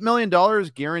all. $8 million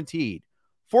guaranteed.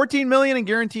 $14 million in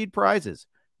guaranteed prizes.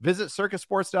 Visit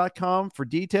circasports.com for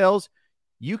details.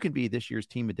 You can be this year's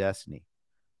team of destiny.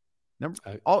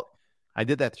 I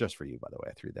did that just for you, by the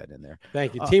way. I threw that in there.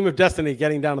 Thank you. Team of destiny,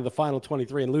 getting down to the final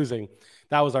 23 and losing.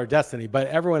 That was our destiny. But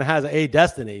everyone has a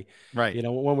destiny, right? You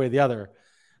know, one way or the other.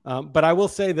 But I will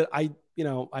say that I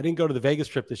didn't go to the Vegas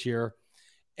trip this year,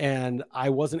 and I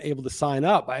wasn't able to sign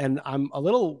up. And I'm a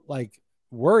little like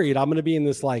worried. I'm going to be in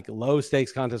this like low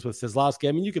stakes contest with Sislowski.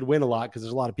 I mean, you could win a lot because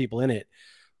there's a lot of people in it.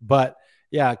 But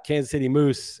yeah, Kansas City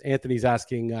Moose, Anthony's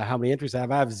asking how many entries I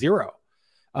have. I have 0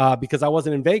 because I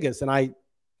wasn't in Vegas, and I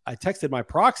texted my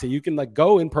proxy. You can like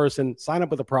go in person, sign up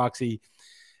with a proxy,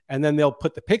 and then they'll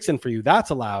put the picks in for you. That's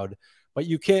allowed, but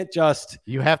you can't just.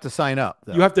 You have to sign up,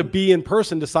 though. You have to be in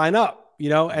person to sign up, you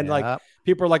know? And like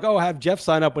people are like, oh, have Jeff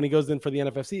sign up when he goes in for the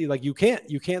NFFC. Like you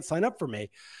can't sign up for me.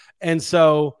 And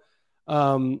so,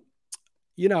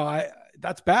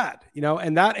 that's bad, you know,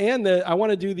 and I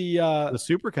want to do the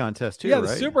super contest too. Yeah. Right?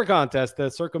 The super contest,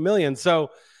 the Circa Million. So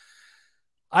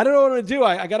I don't know what I'm going to do.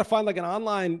 I got to find like an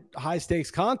online high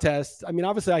stakes contest. I mean,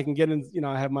 obviously I can get in, you know,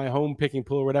 I have my home picking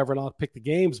pool or whatever, and I'll pick the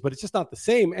games, but it's just not the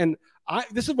same. And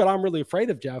this is what I'm really afraid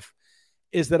of, Jeff,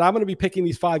 is that I'm going to be picking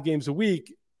these 5 games a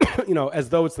week, you know, as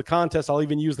though it's the contest. I'll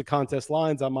even use the contest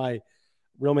lines on my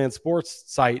Real Man Sports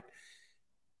site,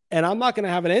 and I'm not going to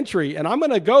have an entry, and I'm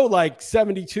going to go like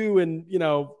 72 and,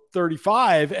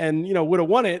 35 and, would have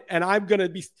won it. And I'm going to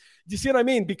be, do you see what I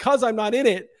mean? Because I'm not in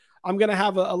it, I'm going to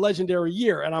have a legendary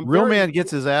year. And Real Man gets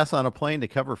his ass on a plane to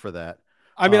cover for that.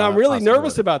 I mean, I'm really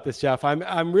nervous about this, Jeff.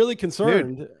 I'm really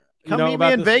concerned. Dude, come meet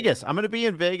me in Vegas. I'm going to be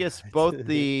in Vegas both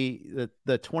the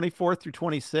 24th through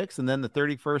 26th and then the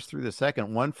 31st through the 2nd.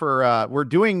 One for we're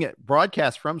doing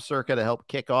broadcast from Circa to help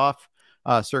kick off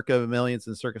Circa Millions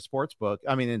and Circa Sportsbook.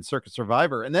 I mean, in Circa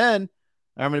Survivor. And then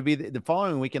I'm going to be the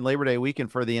following weekend, Labor Day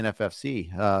weekend, for the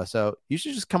NFFC. So you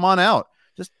should just come on out.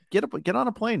 Just get on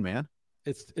a plane, man.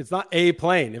 It's not a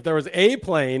plane. If there was a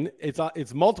plane, it's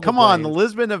multiple. Come on, the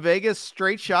Lisbon to Vegas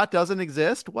straight shot doesn't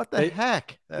exist. What the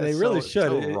heck? They really should.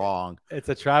 So wrong. It's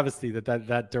a travesty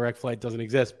that direct flight doesn't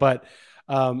exist. But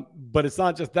it's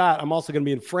not just that. I'm also going to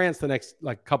be in France the next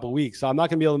couple of weeks, so I'm not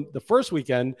going to be able the first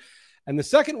weekend, and the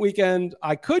second weekend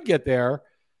I could get there,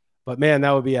 but man,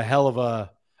 that would be a hell of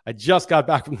a. I just got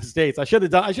back from the States. I should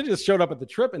have just showed up at the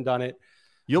trip and done it.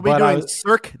 You'll be doing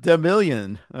Cirque de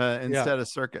Million instead of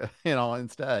Circa,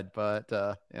 instead.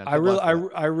 But I'm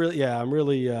really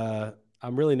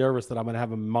nervous that I'm going to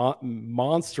have a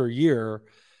monster year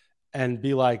and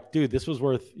be like, dude, this was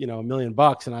worth, $1 million,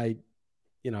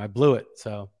 and I blew it.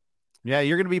 So yeah,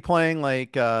 you're going to be playing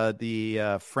like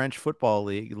the French football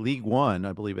league, Ligue 1,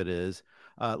 I believe it is.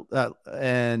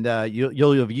 And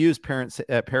you'll have used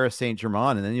Paris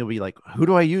Saint-Germain, and then you'll be like, who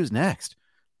do I use next?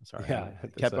 Sorry. Yeah.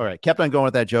 Kept on going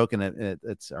with that joke, and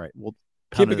it's all right. We'll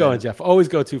keep it going, Jeff. Always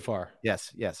go too far.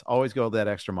 Yes. Always go that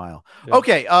extra mile. Yeah.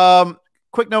 Okay.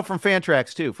 Quick note from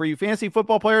Fantrax too. For you fantasy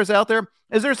football players out there,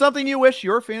 is there something you wish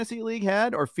your fantasy league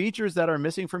had, or features that are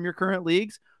missing from your current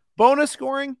leagues? Bonus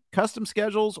scoring, custom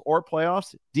schedules, or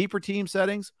playoffs, deeper team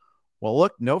settings? Well,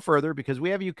 look no further, because we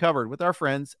have you covered with our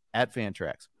friends at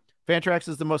Fantrax. Fantrax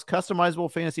is the most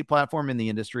customizable fantasy platform in the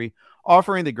industry,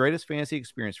 offering the greatest fantasy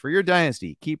experience for your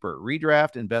dynasty, keeper,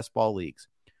 redraft, and best ball leagues.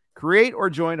 Create or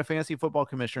join a fantasy football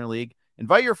commissioner league,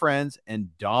 invite your friends,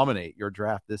 and dominate your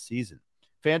draft this season.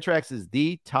 Fantrax is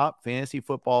the top fantasy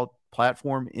football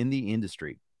platform in the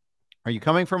industry. Are you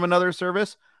coming from another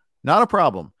service? Not a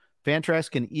problem. Fantrax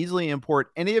can easily import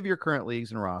any of your current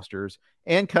leagues and rosters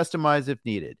and customize if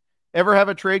needed. Ever have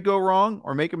a trade go wrong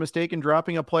or make a mistake in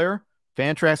dropping a player?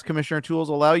 Fantrax Commissioner tools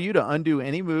allow you to undo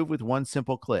any move with one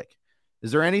simple click.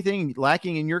 Is there anything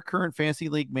lacking in your current fantasy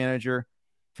league manager?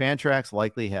 Fantrax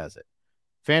likely has it.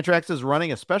 Fantrax is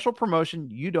running a special promotion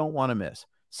you don't want to miss.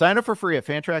 Sign up for free at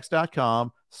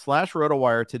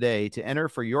fantrax.com/RotoWire today to enter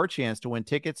for your chance to win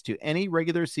tickets to any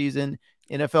regular season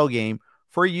NFL game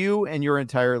for you and your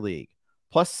entire league,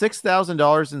 plus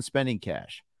 $6,000 in spending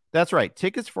cash. That's right,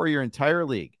 tickets for your entire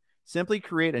league. Simply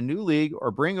create a new league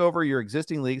or bring over your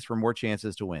existing leagues for more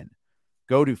chances to win.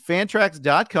 Go to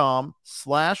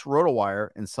fantrax.com/RotoWire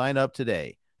and sign up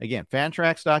today. Again,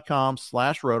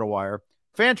 fantrax.com/RotoWire.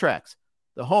 Fantrax,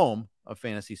 the home of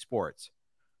fantasy sports.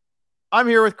 I'm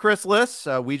here with Chris Liss.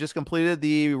 We just completed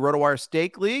the RotoWire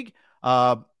Stake League.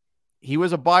 He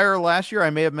was a buyer last year.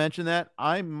 I may have mentioned that.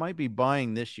 I might be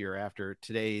buying this year after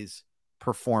today's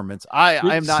performance.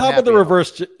 I'm not stop with the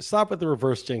reverse. Stop with the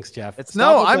reverse jinx, Jeff.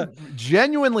 I'm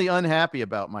genuinely unhappy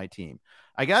about my team.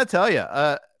 I got to tell you,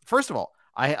 first of all,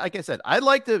 like I said, I'd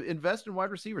like to invest in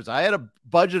wide receivers. I had a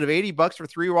budget of $80 for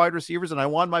 3 wide receivers, and I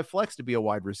wanted my flex to be a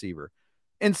wide receiver.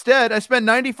 Instead, I spent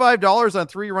 $95 on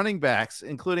 3 running backs,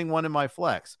 including one in my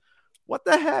flex. What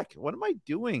the heck? What am I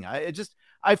doing? I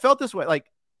felt this way. Like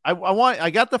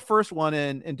I got the first one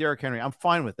in Derrick Henry. I'm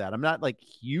fine with that. I'm not like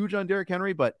huge on Derrick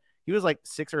Henry, but he was like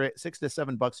 $6 to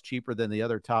 $7 cheaper than the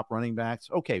other top running backs.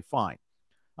 Okay, fine.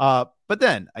 But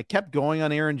then I kept going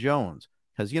on Aaron Jones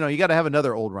because, you got to have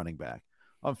another old running back.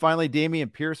 Finally,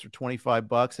 Dameon Pierce for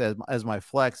 $25 as my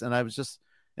flex. And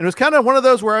it was kind of one of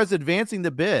those where I was advancing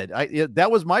the bid. That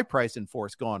was my price in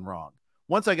force gone wrong.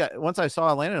 Once I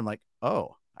saw it landed, I'm like,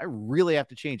 oh, I really have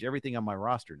to change everything on my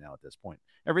roster now at this point.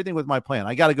 Everything with my plan.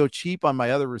 I got to go cheap on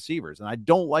my other receivers, and I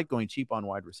don't like going cheap on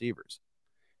wide receivers.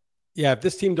 Yeah, if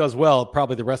this team does well,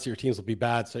 probably the rest of your teams will be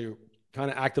bad. So you're kind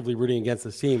of actively rooting against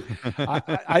this team.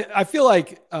 I feel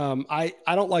like I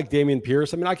don't like Dameon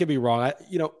Pierce. I mean, I could be wrong.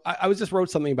 I was just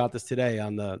wrote something about this today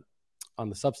on the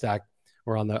Substack.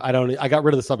 Or I got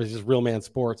rid of the subject, just Real Man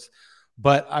Sports.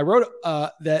 But I wrote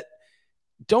that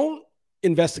don't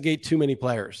investigate too many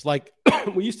players. Like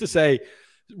we used to say,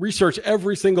 research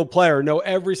every single player, know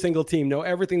every single team, know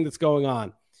everything that's going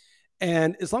on.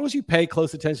 And as long as you pay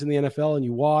close attention to the NFL and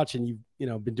you watch and you've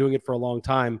been doing it for a long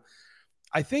time,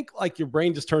 I think like your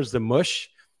brain just turns to mush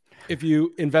if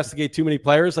you investigate too many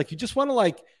players. Like you just want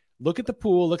to look at the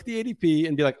pool, look at the ADP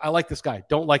and be like, I like this guy,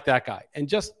 don't like that guy, and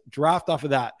just draft off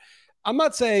of that. I'm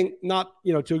not saying not,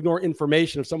 to ignore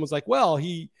information if someone's like, well,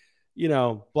 he,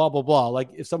 blah, blah, blah. Like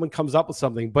if someone comes up with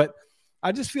something, but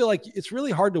I just feel like it's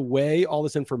really hard to weigh all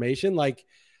this information. Like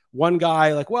one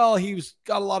guy, like, well, he's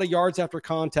got a lot of yards after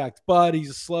contact, but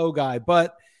he's a slow guy,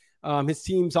 but his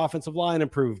team's offensive line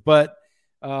improved, but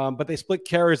they split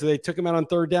carries. They took him out on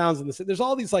third downs. And there's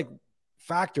all these like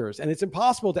factors, and it's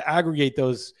impossible to aggregate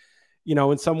those,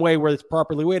 in some way where it's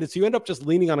properly weighted. So you end up just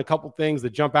leaning on a couple things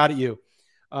that jump out at you.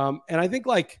 And I think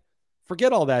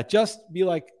forget all that. Just be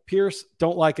like Pierce,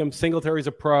 don't like him. Singletary's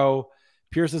a pro.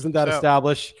 Pierce isn't that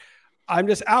established. I'm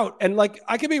just out. And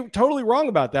I could be totally wrong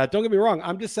about that. Don't get me wrong.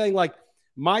 I'm just saying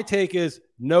my take is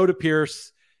no to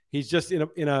Pierce. He's just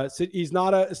he's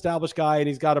not an established guy and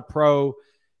he's got a pro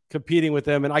competing with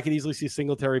him. And I could easily see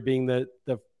Singletary being the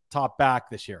top back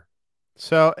this year.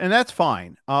 So, and that's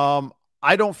fine.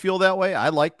 I don't feel that way. I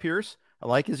like Pierce. I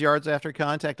like his yards after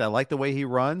contact. I like the way he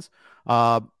runs.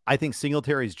 I think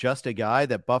Singletary is just a guy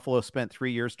that Buffalo spent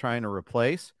 3 years trying to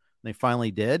replace. They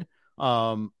finally did.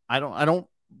 I don't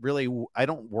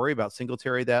worry about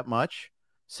Singletary that much.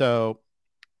 So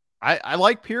I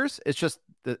like Pierce. It's just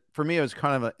that for me, it was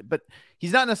kind of but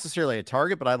he's not necessarily a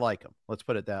target, but I like him. Let's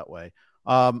put it that way.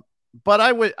 But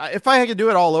I would, if I had to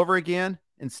do it all over again,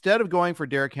 instead of going for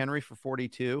Derrick Henry for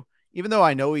 42, even though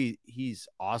I know he's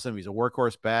awesome, he's a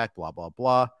workhorse back, blah, blah,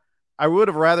 blah. I would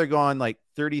have rather gone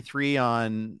 33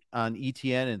 on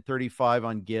ETN and 35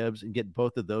 on Gibbs and get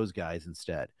both of those guys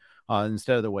instead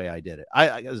of the way I did it.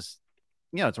 It's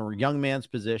a young man's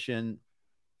position.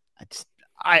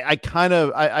 I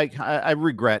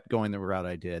regret going the route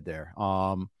I did there.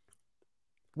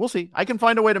 We'll see. I can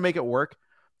find a way to make it work,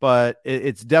 but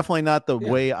it's definitely not the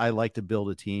way I like to build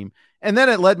a team. And then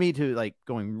it led me to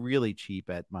going really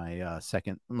cheap at my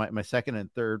second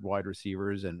and third wide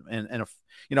receivers. And if,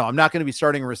 I'm not going to be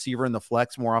starting a receiver in the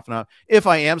flex more often. If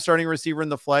I am starting a receiver in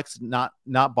the flex, not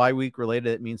bye week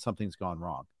related, it means something's gone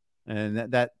wrong. And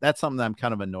that's something that I'm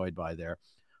kind of annoyed by there.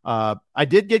 I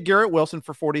did get Garrett Wilson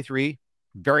for 43.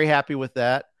 Very happy with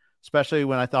that, especially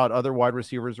when I thought other wide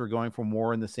receivers were going for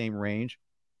more in the same range.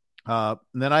 And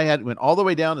then I went all the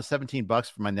way down to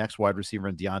 $17 for my next wide receiver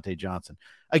in Deontay Johnson.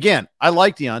 Again, I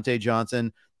like Deontay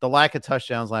Johnson. The lack of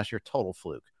touchdowns last year, total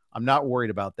fluke. I'm not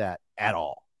worried about that at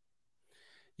all.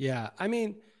 Yeah. I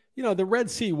mean, the Red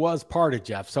Sea was parted,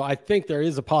 Jeff. So I think there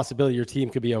is a possibility your team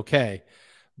could be okay.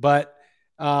 But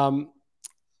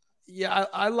yeah,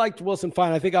 I liked Wilson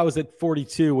fine. I think I was at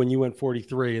 42 when you went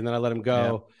 43, and then I let him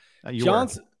go. Yeah,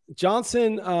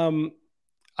 Johnson,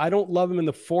 I don't love him in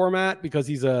the format because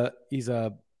he's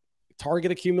a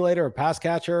target accumulator, a pass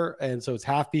catcher, and so it's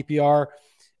half PPR.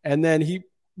 And then he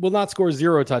will not score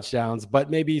 0 touchdowns, but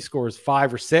maybe he scores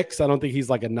 5 or 6. I don't think he's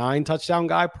like a 9 touchdown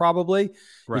guy, probably.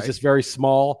 Right. He's just very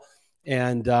small.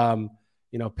 And,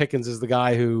 Pickens is the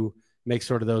guy who makes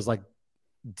sort of those like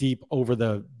deep over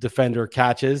the defender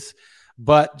catches.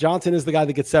 But Johnson is the guy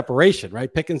that gets separation,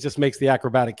 right? Pickens just makes the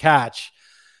acrobatic catch.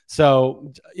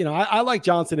 So, I like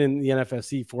Johnson in the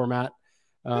NFFC format.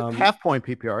 Half point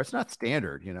PPR. It's not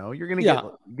standard. You're going to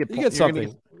get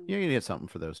something. You're going to get something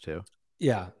for those two.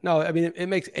 Yeah. No, I mean, it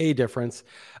makes a difference.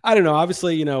 I don't know.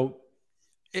 Obviously,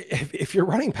 if your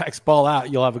running backs ball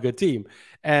out, you'll have a good team.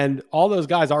 And all those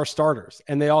guys are starters,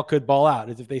 and they all could ball out.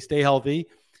 If they stay healthy,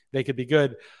 they could be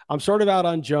good. I'm sort of out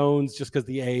on Jones just because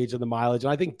the age and the mileage.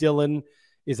 And I think Dillon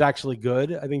is actually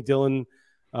good. I think Dillon.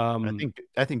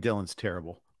 I think Dillon's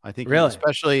terrible. I think really,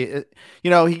 especially,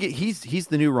 he's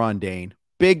the new Ron Dane,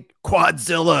 big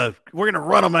quadzilla. We're going to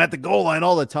run him at the goal line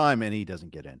all the time, and he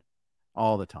doesn't get in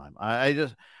all the time.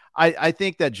 I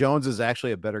think that Jones is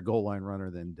actually a better goal line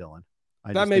runner than Dillon.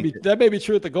 That may be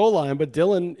true at the goal line, but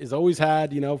Dillon has always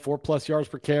had 4+ yards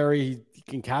per carry. He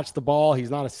can catch the ball. He's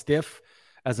not a stiff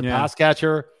as a pass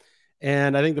catcher,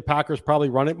 and I think the Packers probably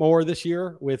run it more this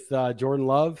year with Jordan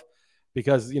Love.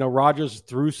 Because Rodgers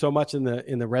threw so much in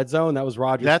the red zone. That was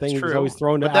Rodgers' thing. True. He was always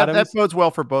thrown to Adams. That bodes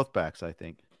well for both backs, I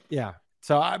think. Yeah.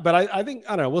 So, I think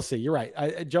I don't know. We'll see. You're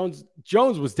right. Jones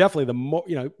was definitely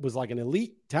was like an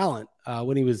elite talent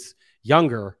when he was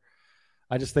younger.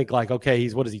 I just think like, okay,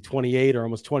 he's 28 or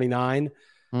almost 29,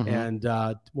 and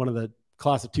one of the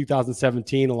class of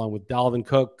 2017, along with Dalvin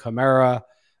Cook, Kamara,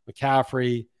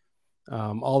 McCaffrey,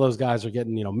 all those guys are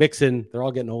getting Mixon. They're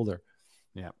all getting older.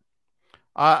 Yeah.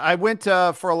 I went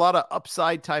for a lot of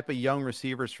upside type of young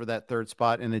receivers for that third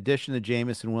spot, in addition to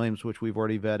Jamison Williams, which we've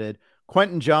already vetted.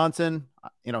 Quentin Johnson,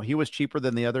 he was cheaper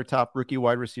than the other top rookie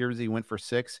wide receivers. He went for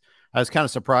 6. I was kind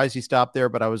of surprised he stopped there,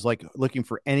 but I was like looking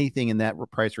for anything in that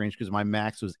price range because my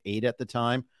max was 8 at the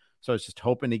time. So I was just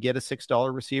hoping to get a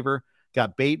 $6 receiver.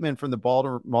 Got Bateman from the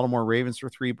Baltimore Ravens for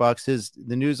 $3.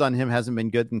 The news on him hasn't been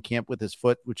good in camp with his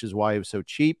foot, which is why he was so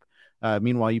cheap.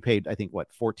 Meanwhile, you paid, I think,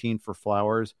 14 for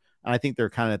Flowers. And I think they're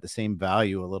kind of at the same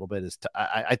value a little bit.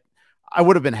 I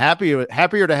would have been happier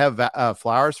to have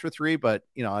Flowers for 3, but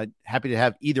I'm happy to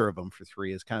have either of them for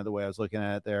 3 is kind of the way I was looking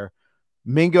at it there.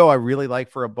 Mingo, I really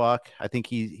like for $1. I think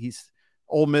he's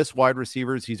Ole Miss wide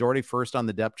receivers. He's already first on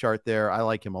the depth chart there. I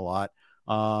like him a lot.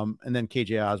 And then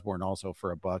KJ Osborne also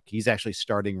for $1. He's actually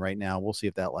starting right now. We'll see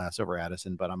if that lasts over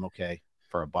Addison, but I'm okay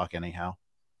for $1 anyhow.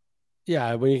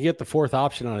 Yeah, when you get the 4th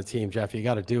option on a team, Jeff, you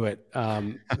got to do it.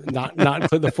 Not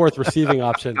include the 4th receiving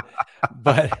option,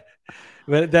 but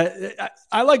that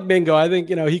I like Mingo. I think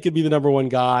he could be the number 1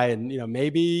 guy, and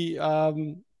maybe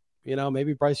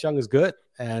maybe Bryce Young is good,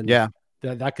 and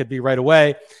that could be right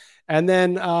away. And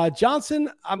then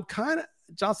Johnson, I'm kind of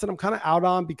out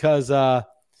on because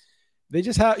they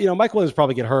just have Mike Williams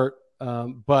probably get hurt,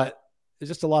 but there's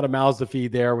just a lot of mouths to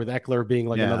feed there with Eckler being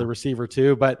like another receiver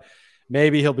too, but.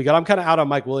 Maybe he'll be good. I'm kind of out on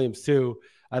Mike Williams too.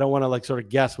 I don't want to sort of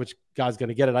guess which guy's going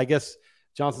to get it. I guess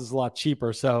Johnson's a lot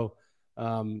cheaper, so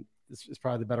it's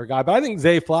probably the better guy. But I think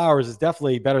Zay Flowers is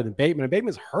definitely better than Bateman. And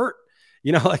Bateman's hurt.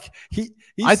 I'd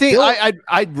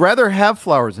rather have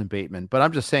Flowers than Bateman, but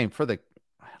I'm just saying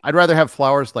I'd rather have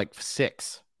Flowers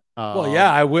 6.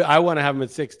 I want to have him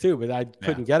at 6 too, but I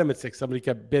couldn't get him at 6. Somebody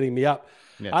kept bidding me up.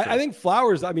 Yeah, I think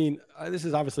Flowers. I mean, this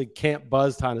is obviously camp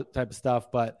buzz type of stuff,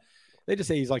 but. They just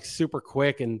say he's super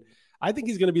quick, and I think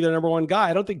he's going to be their number 1 guy.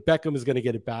 I don't think Beckham is going to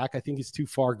get it back. I think he's too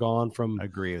far gone from. I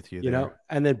agree with you. There.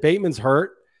 And then Bateman's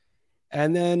hurt,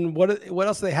 and then what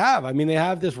else do they have? I mean, they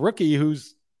have this rookie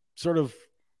who's sort of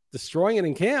destroying it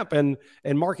in camp, and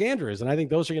Mark Andrews, and I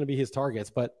think those are going to be his targets.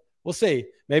 But we'll see.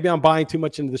 Maybe I'm buying too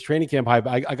much into this training camp hype.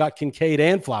 I got Kincaid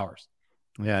and Flowers.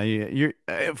 Yeah,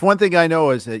 if one thing I know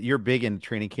is that you're big in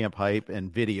training camp hype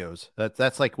and videos.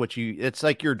 That's like it's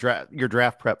like your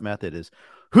draft prep method is.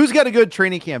 Who's got a good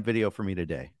training camp video for me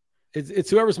today? It's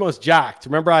whoever's most jacked.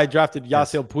 Remember, I drafted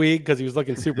Yasiel Puig because he was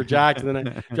looking super jacked, and then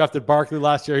I drafted Barkley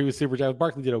last year. He was super jacked.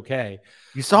 Barkley did okay.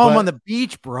 You saw him on the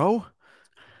beach, bro.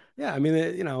 Yeah, I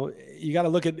mean, you got to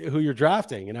look at who you're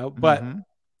drafting, but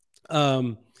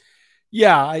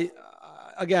Yeah,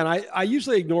 I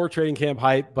usually ignore trading camp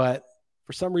hype, but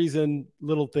for some reason,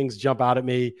 little things jump out at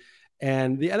me.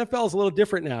 And the NFL is a little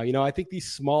different now. I think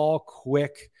these small,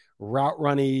 quick, route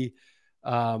runny,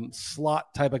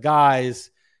 slot type of guys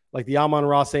like the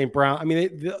Amon-Ra St. Brown. I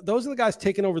mean, those are the guys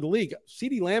taking over the league.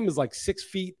 CeeDee Lamb is like 6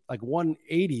 feet, like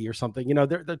 180 or something.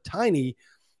 They're tiny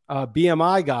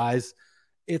BMI guys.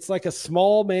 It's like a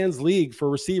small man's league for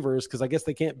receivers because I guess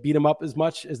they can't beat them up as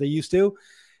much as they used to.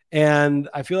 And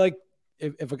I feel like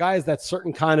if a guy has that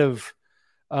certain kind of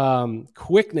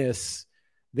quickness,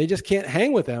 they just can't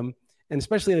hang with him. And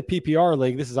especially in a PPR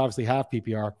league, this is obviously half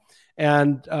PPR.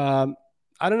 And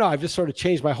I don't know. I've just sort of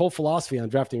changed my whole philosophy on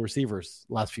drafting receivers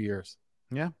the last few years.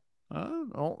 Yeah.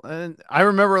 And I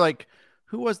remember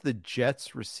who was the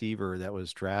Jets receiver that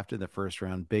was drafted in the first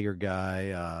round? Bigger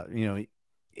guy.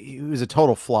 He was a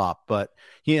total flop, but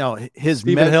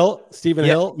Stephen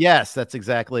Hill. Yes, that's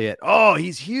exactly it. Oh,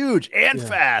 he's huge and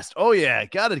fast. Oh yeah,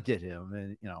 got to get him.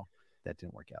 And that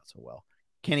didn't work out so well.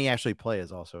 Can he actually play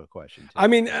is also a question too. I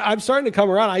mean, I'm starting to come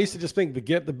around. I used to just think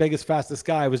the biggest, fastest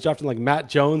guy was drafting like Matt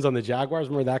Jones on the Jaguars.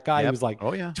 Remember that guy? Yep. He was like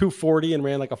 240 and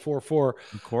ran like a 4.4.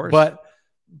 Of course.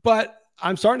 But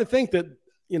I'm starting to think that,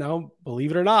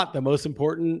 believe it or not, the most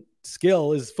important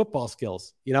skill is football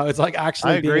skills. It's like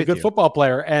actually being a good football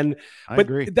player.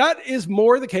 But that is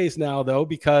more the case now though,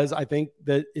 because I think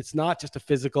that it's not just a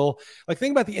physical, like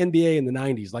think about the NBA in the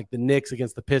 90s, like the Knicks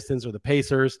against the Pistons or the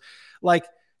Pacers. Like,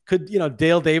 could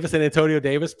Dale Davis and Antonio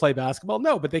Davis play basketball?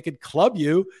 No, but they could club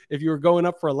you if you were going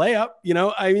up for a layup.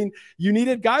 I mean, you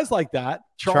needed guys like that.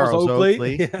 Charles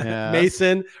Oakley. Yeah.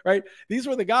 Mason, right? These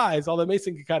were the guys, although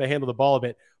Mason could kind of handle the ball a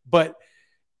bit. But,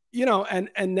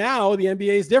 and now the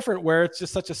NBA is different where it's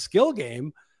just such a skill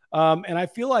game. And I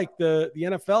feel like the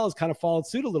NFL has kind of followed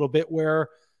suit a little bit where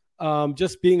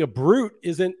just being a brute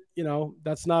isn't,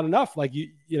 that's not enough. Like,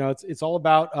 it's all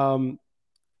about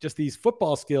just these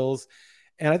football skills.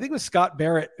 And I think it was Scott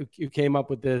Barrett who came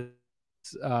up with this,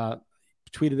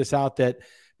 tweeted this out, that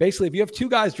basically if you have two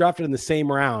guys drafted in the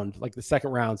same round, like the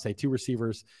second round, say two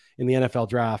receivers in the NFL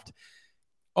draft,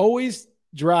 always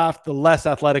draft the less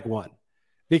athletic one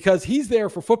because he's there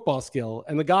for football skill.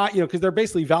 And the guy, because they're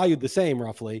basically valued the same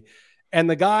roughly. And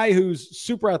the guy who's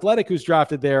super athletic, who's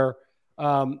drafted there,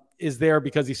 is there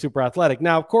because he's super athletic.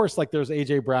 Now, of course, like there's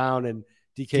AJ Brown and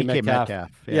DK Metcalf.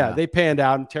 Yeah, they panned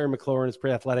out, and Terry McLaurin is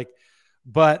pretty athletic.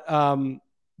 But I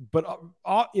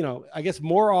guess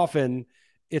more often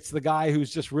it's the guy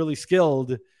who's just really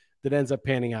skilled that ends up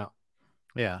panning out.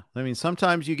 Yeah. I mean,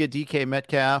 sometimes you get DK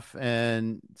Metcalf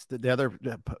and the other,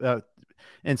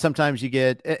 and sometimes you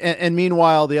get, and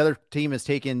meanwhile, the other team has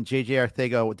taken JJ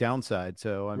Arcega downside.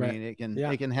 So, I mean, it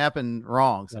can happen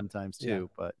wrong sometimes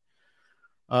too, but,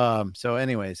 so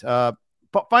anyways, but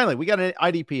finally we got an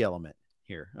IDP element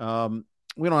here.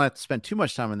 We don't have to spend too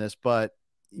much time on this, but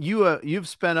you've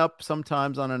spent up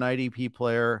sometimes on an IDP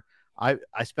player. I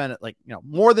spent it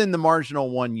more than the marginal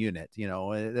one unit.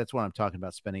 That's what I'm talking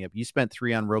about spending up. You spent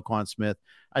 $3 on Roquan Smith.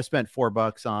 I spent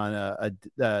 $4 on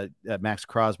a Max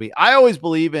Crosby. I always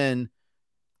believe in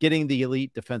getting the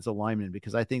elite defensive lineman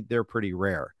because I think they're pretty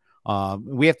rare.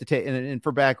 We have to take, and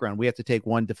for background, we have to take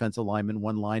one defensive lineman,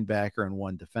 one linebacker, and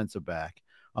one defensive back.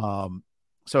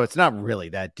 So it's not really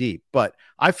that deep, but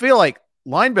I feel like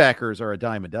linebackers are a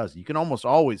dime a dozen. You can almost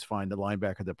always find a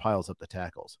linebacker that piles up the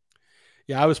tackles.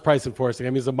 Yeah, I was pricing for it. I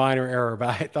mean, it's a minor error, but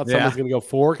I thought someone's going to go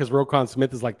 4 because Roquan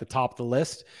Smith is like the top of the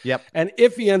list. Yep. And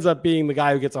if he ends up being the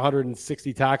guy who gets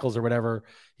 160 tackles or whatever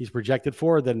he's projected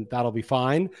for, then that'll be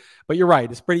fine. But you're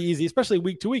right. It's pretty easy, especially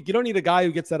week to week. You don't need a guy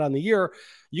who gets that on the year.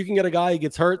 You can get a guy who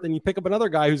gets hurt, then you pick up another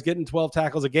guy who's getting 12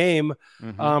 tackles a game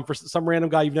for some random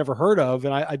guy you've never heard of.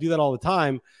 And I do that all the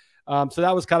time. So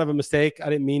that was kind of a mistake. I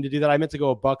didn't mean to do that. I meant to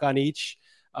go $1 on each.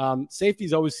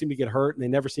 Safeties always seem to get hurt, and they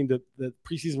never seem to, the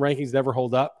preseason rankings never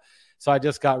hold up. So I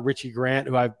just got Richie Grant,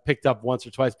 who I've picked up once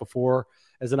or twice before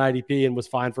as an IDP and was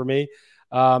fine for me.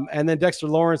 And then Dexter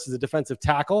Lawrence is a defensive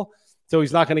tackle. So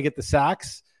he's not going to get the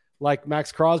sacks like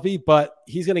Max Crosby, but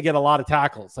he's going to get a lot of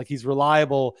tackles. Like he's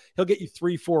reliable. He'll get you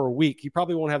 3-4 a week. He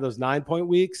probably won't have those 9-point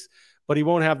weeks, but he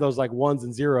won't have those like 1s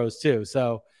and 0s too.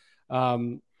 So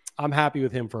I'm happy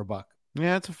with him for $1.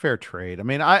 Yeah, it's a fair trade. I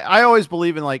mean, I always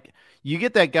believe in you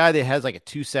get that guy that has like a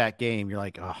 2-sack game. You're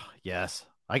like, oh yes,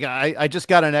 I just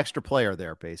got an extra player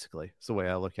there. Basically, it's the way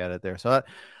I look at it there. So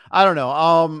I don't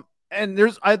know. And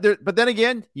but then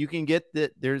again, you can get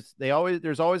that.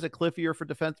 There's always a cliff year for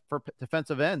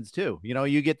defensive ends too.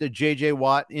 You get the JJ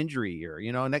Watt injury year.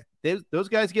 Those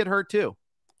guys get hurt too.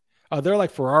 They're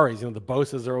like Ferraris. The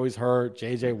Bosas are always hurt.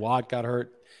 JJ Watt got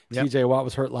hurt. Yep. TJ Watt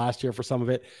was hurt last year for some of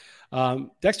it.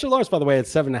 Dexter Lawrence, by the way, had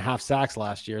 7.5 sacks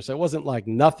last year, so it wasn't like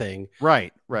nothing.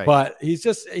 Right. But he's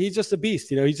just a beast.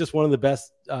 He's just one of the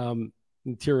best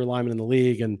interior linemen in the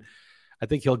league, and I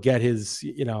think he'll get his.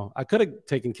 I could have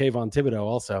taken Kayvon Thibodeau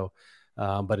also,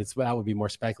 but that would be more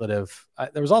speculative.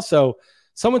 There was also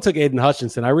someone took Aiden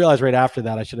Hutchinson. I realized right after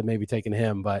that I should have maybe taken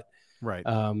him, but right.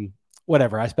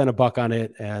 Whatever. I spent $1 on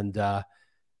it, and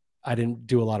I didn't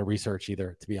do a lot of research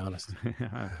either, to be honest.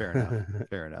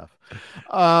 Fair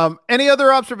enough. Any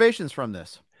other observations from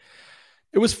this?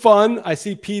 It was fun. I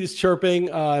see Pete is chirping,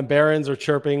 and Barons are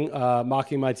chirping,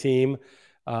 mocking my team.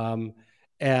 And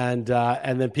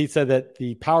then Pete said that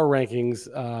the power rankings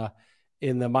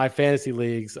in the My Fantasy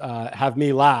leagues have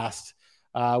me last,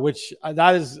 which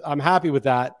I'm happy with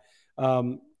that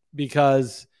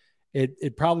because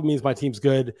it probably means my team's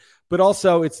good. But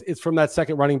also it's from that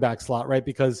second running back slot, right?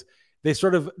 Because they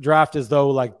sort of draft as though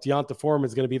like Deonta Foreman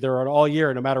is going to be there all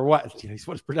year, no matter what. He's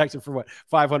projected for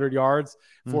 500 yards,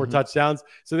 4 touchdowns.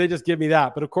 So they just give me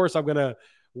that. But of course, I'm going to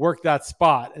work that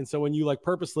spot. And so when you like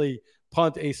purposely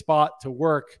punt a spot to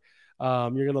work,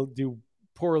 you're going to do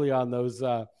poorly on those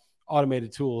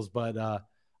automated tools. But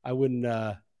I wouldn't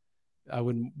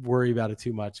worry about it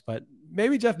too much. But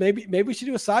maybe Jeff, maybe we should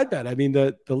do a side bet. I mean,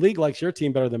 the league likes your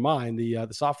team better than mine. The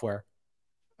software.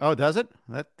 Oh, does it?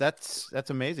 That's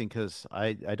amazing because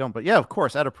I don't. But yeah, of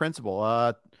course, out of principle.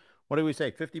 What do we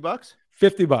say? $50?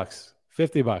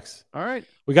 $50. All right.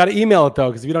 We got to email it though,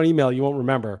 because if you don't email, you won't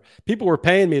remember. People were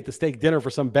paying me at the steak dinner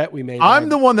for some bet we made. I'm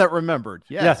the one that remembered.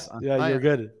 Yes. Yeah, you're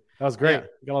good. That was great.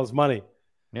 You got all this money.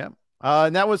 Yeah.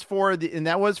 And that was for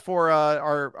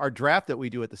our draft that we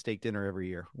do at the steak dinner every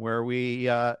year, where we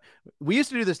used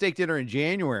to do the steak dinner in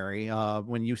January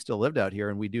when you still lived out here,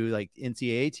 and we do like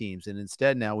NCAA teams, and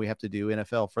instead now we have to do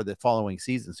NFL for the following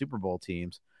season, Super Bowl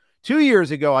teams. 2 years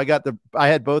ago, I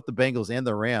had both the Bengals and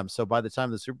the Rams, so by the time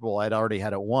of the Super Bowl, I'd already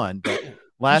had it won. But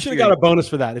last year, you should have got a bonus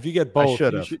for that. If you get both,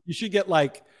 you should get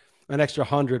like an extra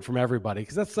 100 from everybody,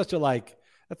 because that's such a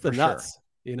that's the nuts,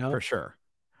 for sure.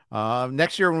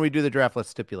 Next year when we do the draft, let's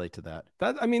stipulate to that.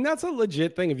 That's a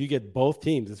legit thing. If you get both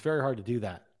teams, it's very hard to do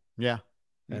that. Yeah,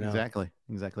 exactly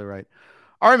right.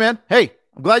 All right, man. Hey,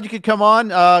 I'm glad you could come on.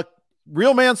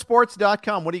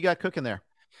 Realmansports.com. What do you got cooking there?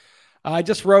 I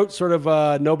just wrote sort of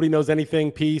a nobody knows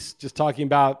anything piece, just talking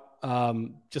about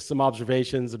just some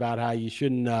observations about how you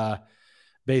shouldn't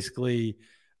basically,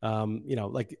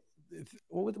 like.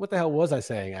 What the hell was I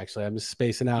saying? Actually, I'm just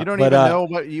spacing out. You don't even know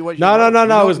what you. No.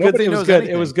 It was good. It was good.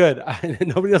 Anything. It was good.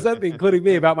 Nobody knows anything, including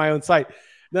me, about my own site.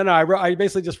 No. I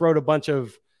basically just wrote a bunch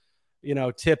of,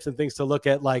 tips and things to look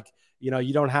at. Like,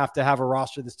 you don't have to have a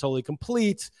roster that's totally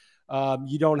complete.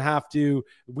 You don't have to.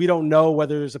 We don't know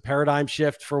whether there's a paradigm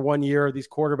shift for 1 year these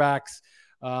quarterbacks,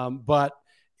 but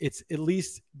it's at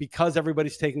least because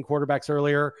everybody's taking quarterbacks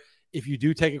earlier. If you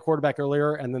do take a quarterback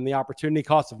earlier, and then the opportunity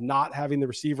cost of not having the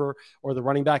receiver or the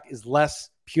running back is less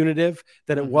punitive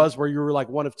than it was where you were like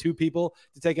one of two people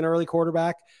to take an early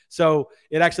quarterback. So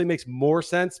it actually makes more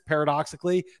sense,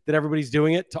 paradoxically, that everybody's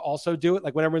doing it to also do it.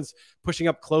 Like when everyone's pushing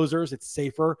up closers, it's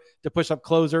safer to push up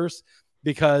closers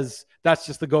because that's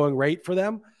just the going rate for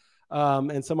them.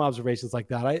 And some observations like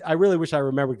that. I really wish I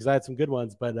remembered because I had some good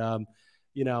ones, but I'm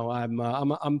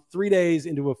 3 days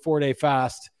into a 4-day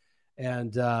fast,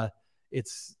 and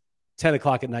it's 10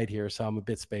 o'clock at night here, so I'm a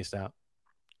bit spaced out.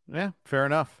 Yeah, fair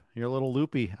enough. You're a little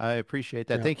loopy. I appreciate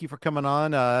that. Yeah. Thank you for coming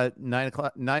on. 9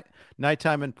 o'clock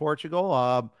nighttime in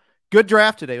Portugal. Good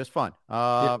draft today. It was fun.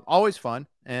 Always fun,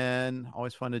 and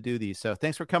always fun to do these. So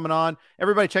thanks for coming on.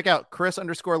 Everybody check out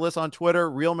Chris_Liss on Twitter,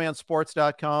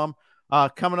 realmansports.com.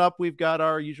 Coming up, we've got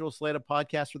our usual slate of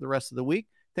podcasts for the rest of the week.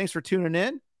 Thanks for tuning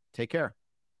in. Take care.